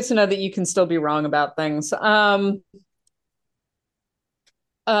 good. It's good to know that you can still be wrong about things. Well,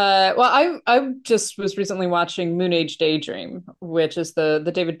 I just was recently watching Moon Age Daydream, which is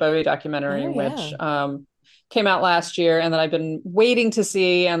the David Bowie documentary, which came out last year, and that I've been waiting to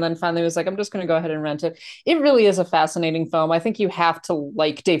see, and then finally was like, I'm just going to go ahead and rent it. It really is a fascinating film. I think you have to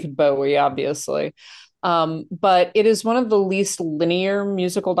like David Bowie, obviously. But it is one of the least linear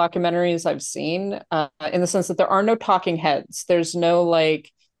musical documentaries I've seen, in the sense that there are no talking heads. There's no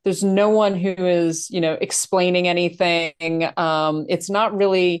one who is, explaining anything.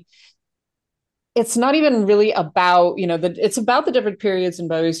 It's not even really about, it's about the different periods in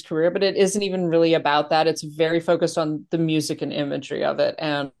Bowie's career, but it isn't even really about that. It's very focused on the music and imagery of it,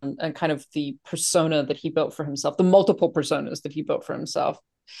 and kind of the persona that he built for himself, the multiple personas that he built for himself.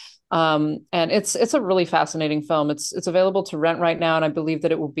 And it's a really fascinating film. It's available to rent right now, and I believe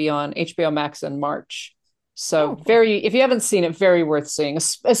that it will be on HBO Max in March. So if you haven't seen it, very worth seeing,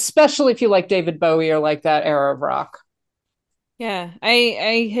 especially if you like David Bowie or like that era of rock. Yeah,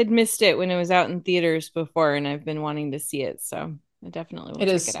 I had missed it when it was out in theaters before, and I've been wanting to see it, so I definitely will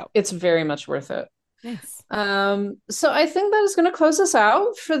check it out. It's very much worth it. Nice. So I think that is going to close us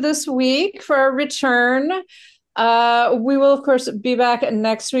out for this week for our return. We will, of course, be back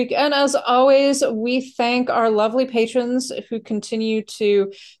next week. And as always, we thank our lovely patrons who continue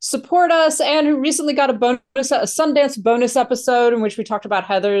to support us and who recently got a Sundance bonus episode in which we talked about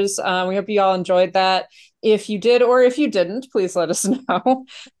Heathers. We hope you all enjoyed that. If you did, or if you didn't, please let us know.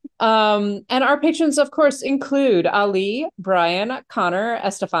 And our patrons, of course, include Ali, Brian, Connor,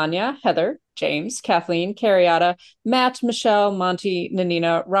 Estefania, Heather, James, Kathleen, Carriata, Matt, Michelle, Monty,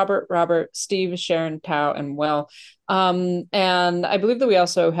 Nanina, Robert, Steve, Sharon, Tao, and Will. And I believe that we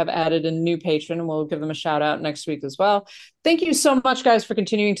also have added a new patron, and we'll give them a shout out next week as well. Thank you so much, guys, for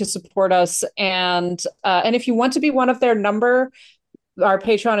continuing to support us. And if you want to be one of their number, our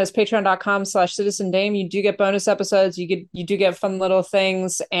Patreon is patreon.com/citizendame. You do get bonus episodes. You do get fun little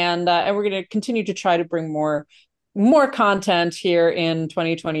things, and we're going to continue to try to bring more content here in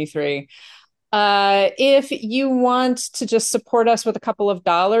 2023. If you want to just support us with a couple of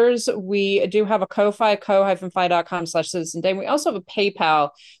dollars, we do have a Ko-Fi, ko-fi.com/citizendame. We also have a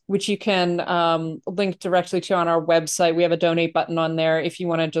PayPal, which you can link directly to on our website. We have a donate button on there if you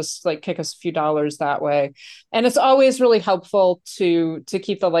want to just kick us a few dollars that way. And it's always really helpful to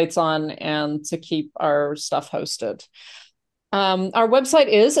keep the lights on and to keep our stuff hosted. Our website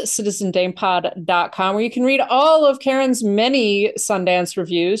is citizendamepod.com, where you can read all of Karen's many Sundance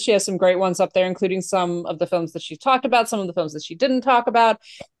reviews. She has some great ones up there, including some of the films that she talked about, some of the films that she didn't talk about.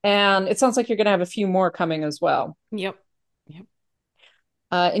 And it sounds like you're going to have a few more coming as well. Yep.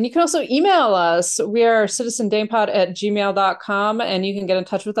 And you can also email us. We are citizendamepod@gmail.com, and you can get in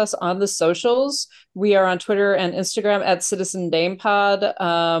touch with us on the socials. We are on Twitter and Instagram at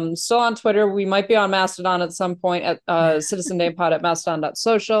citizendamepod. Still on Twitter. We might be on Mastodon at some point at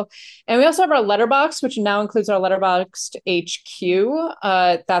citizendamepod@mastodon.social. And we also have our Letterboxd, which now includes our Letterboxd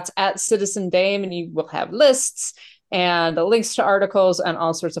HQ. That's at citizendame, and you will have lists and links to articles and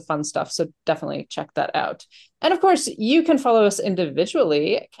all sorts of fun stuff. So definitely check that out. And of course, you can follow us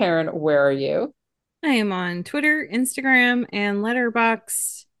individually. Karen, where are you? I am on Twitter, Instagram, and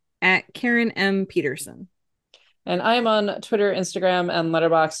Letterboxd at Karen M. Peterson. And I am on Twitter, Instagram, and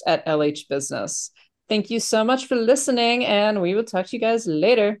Letterboxd at LH Business. Thank you so much for listening, and we will talk to you guys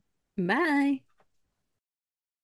later. Bye.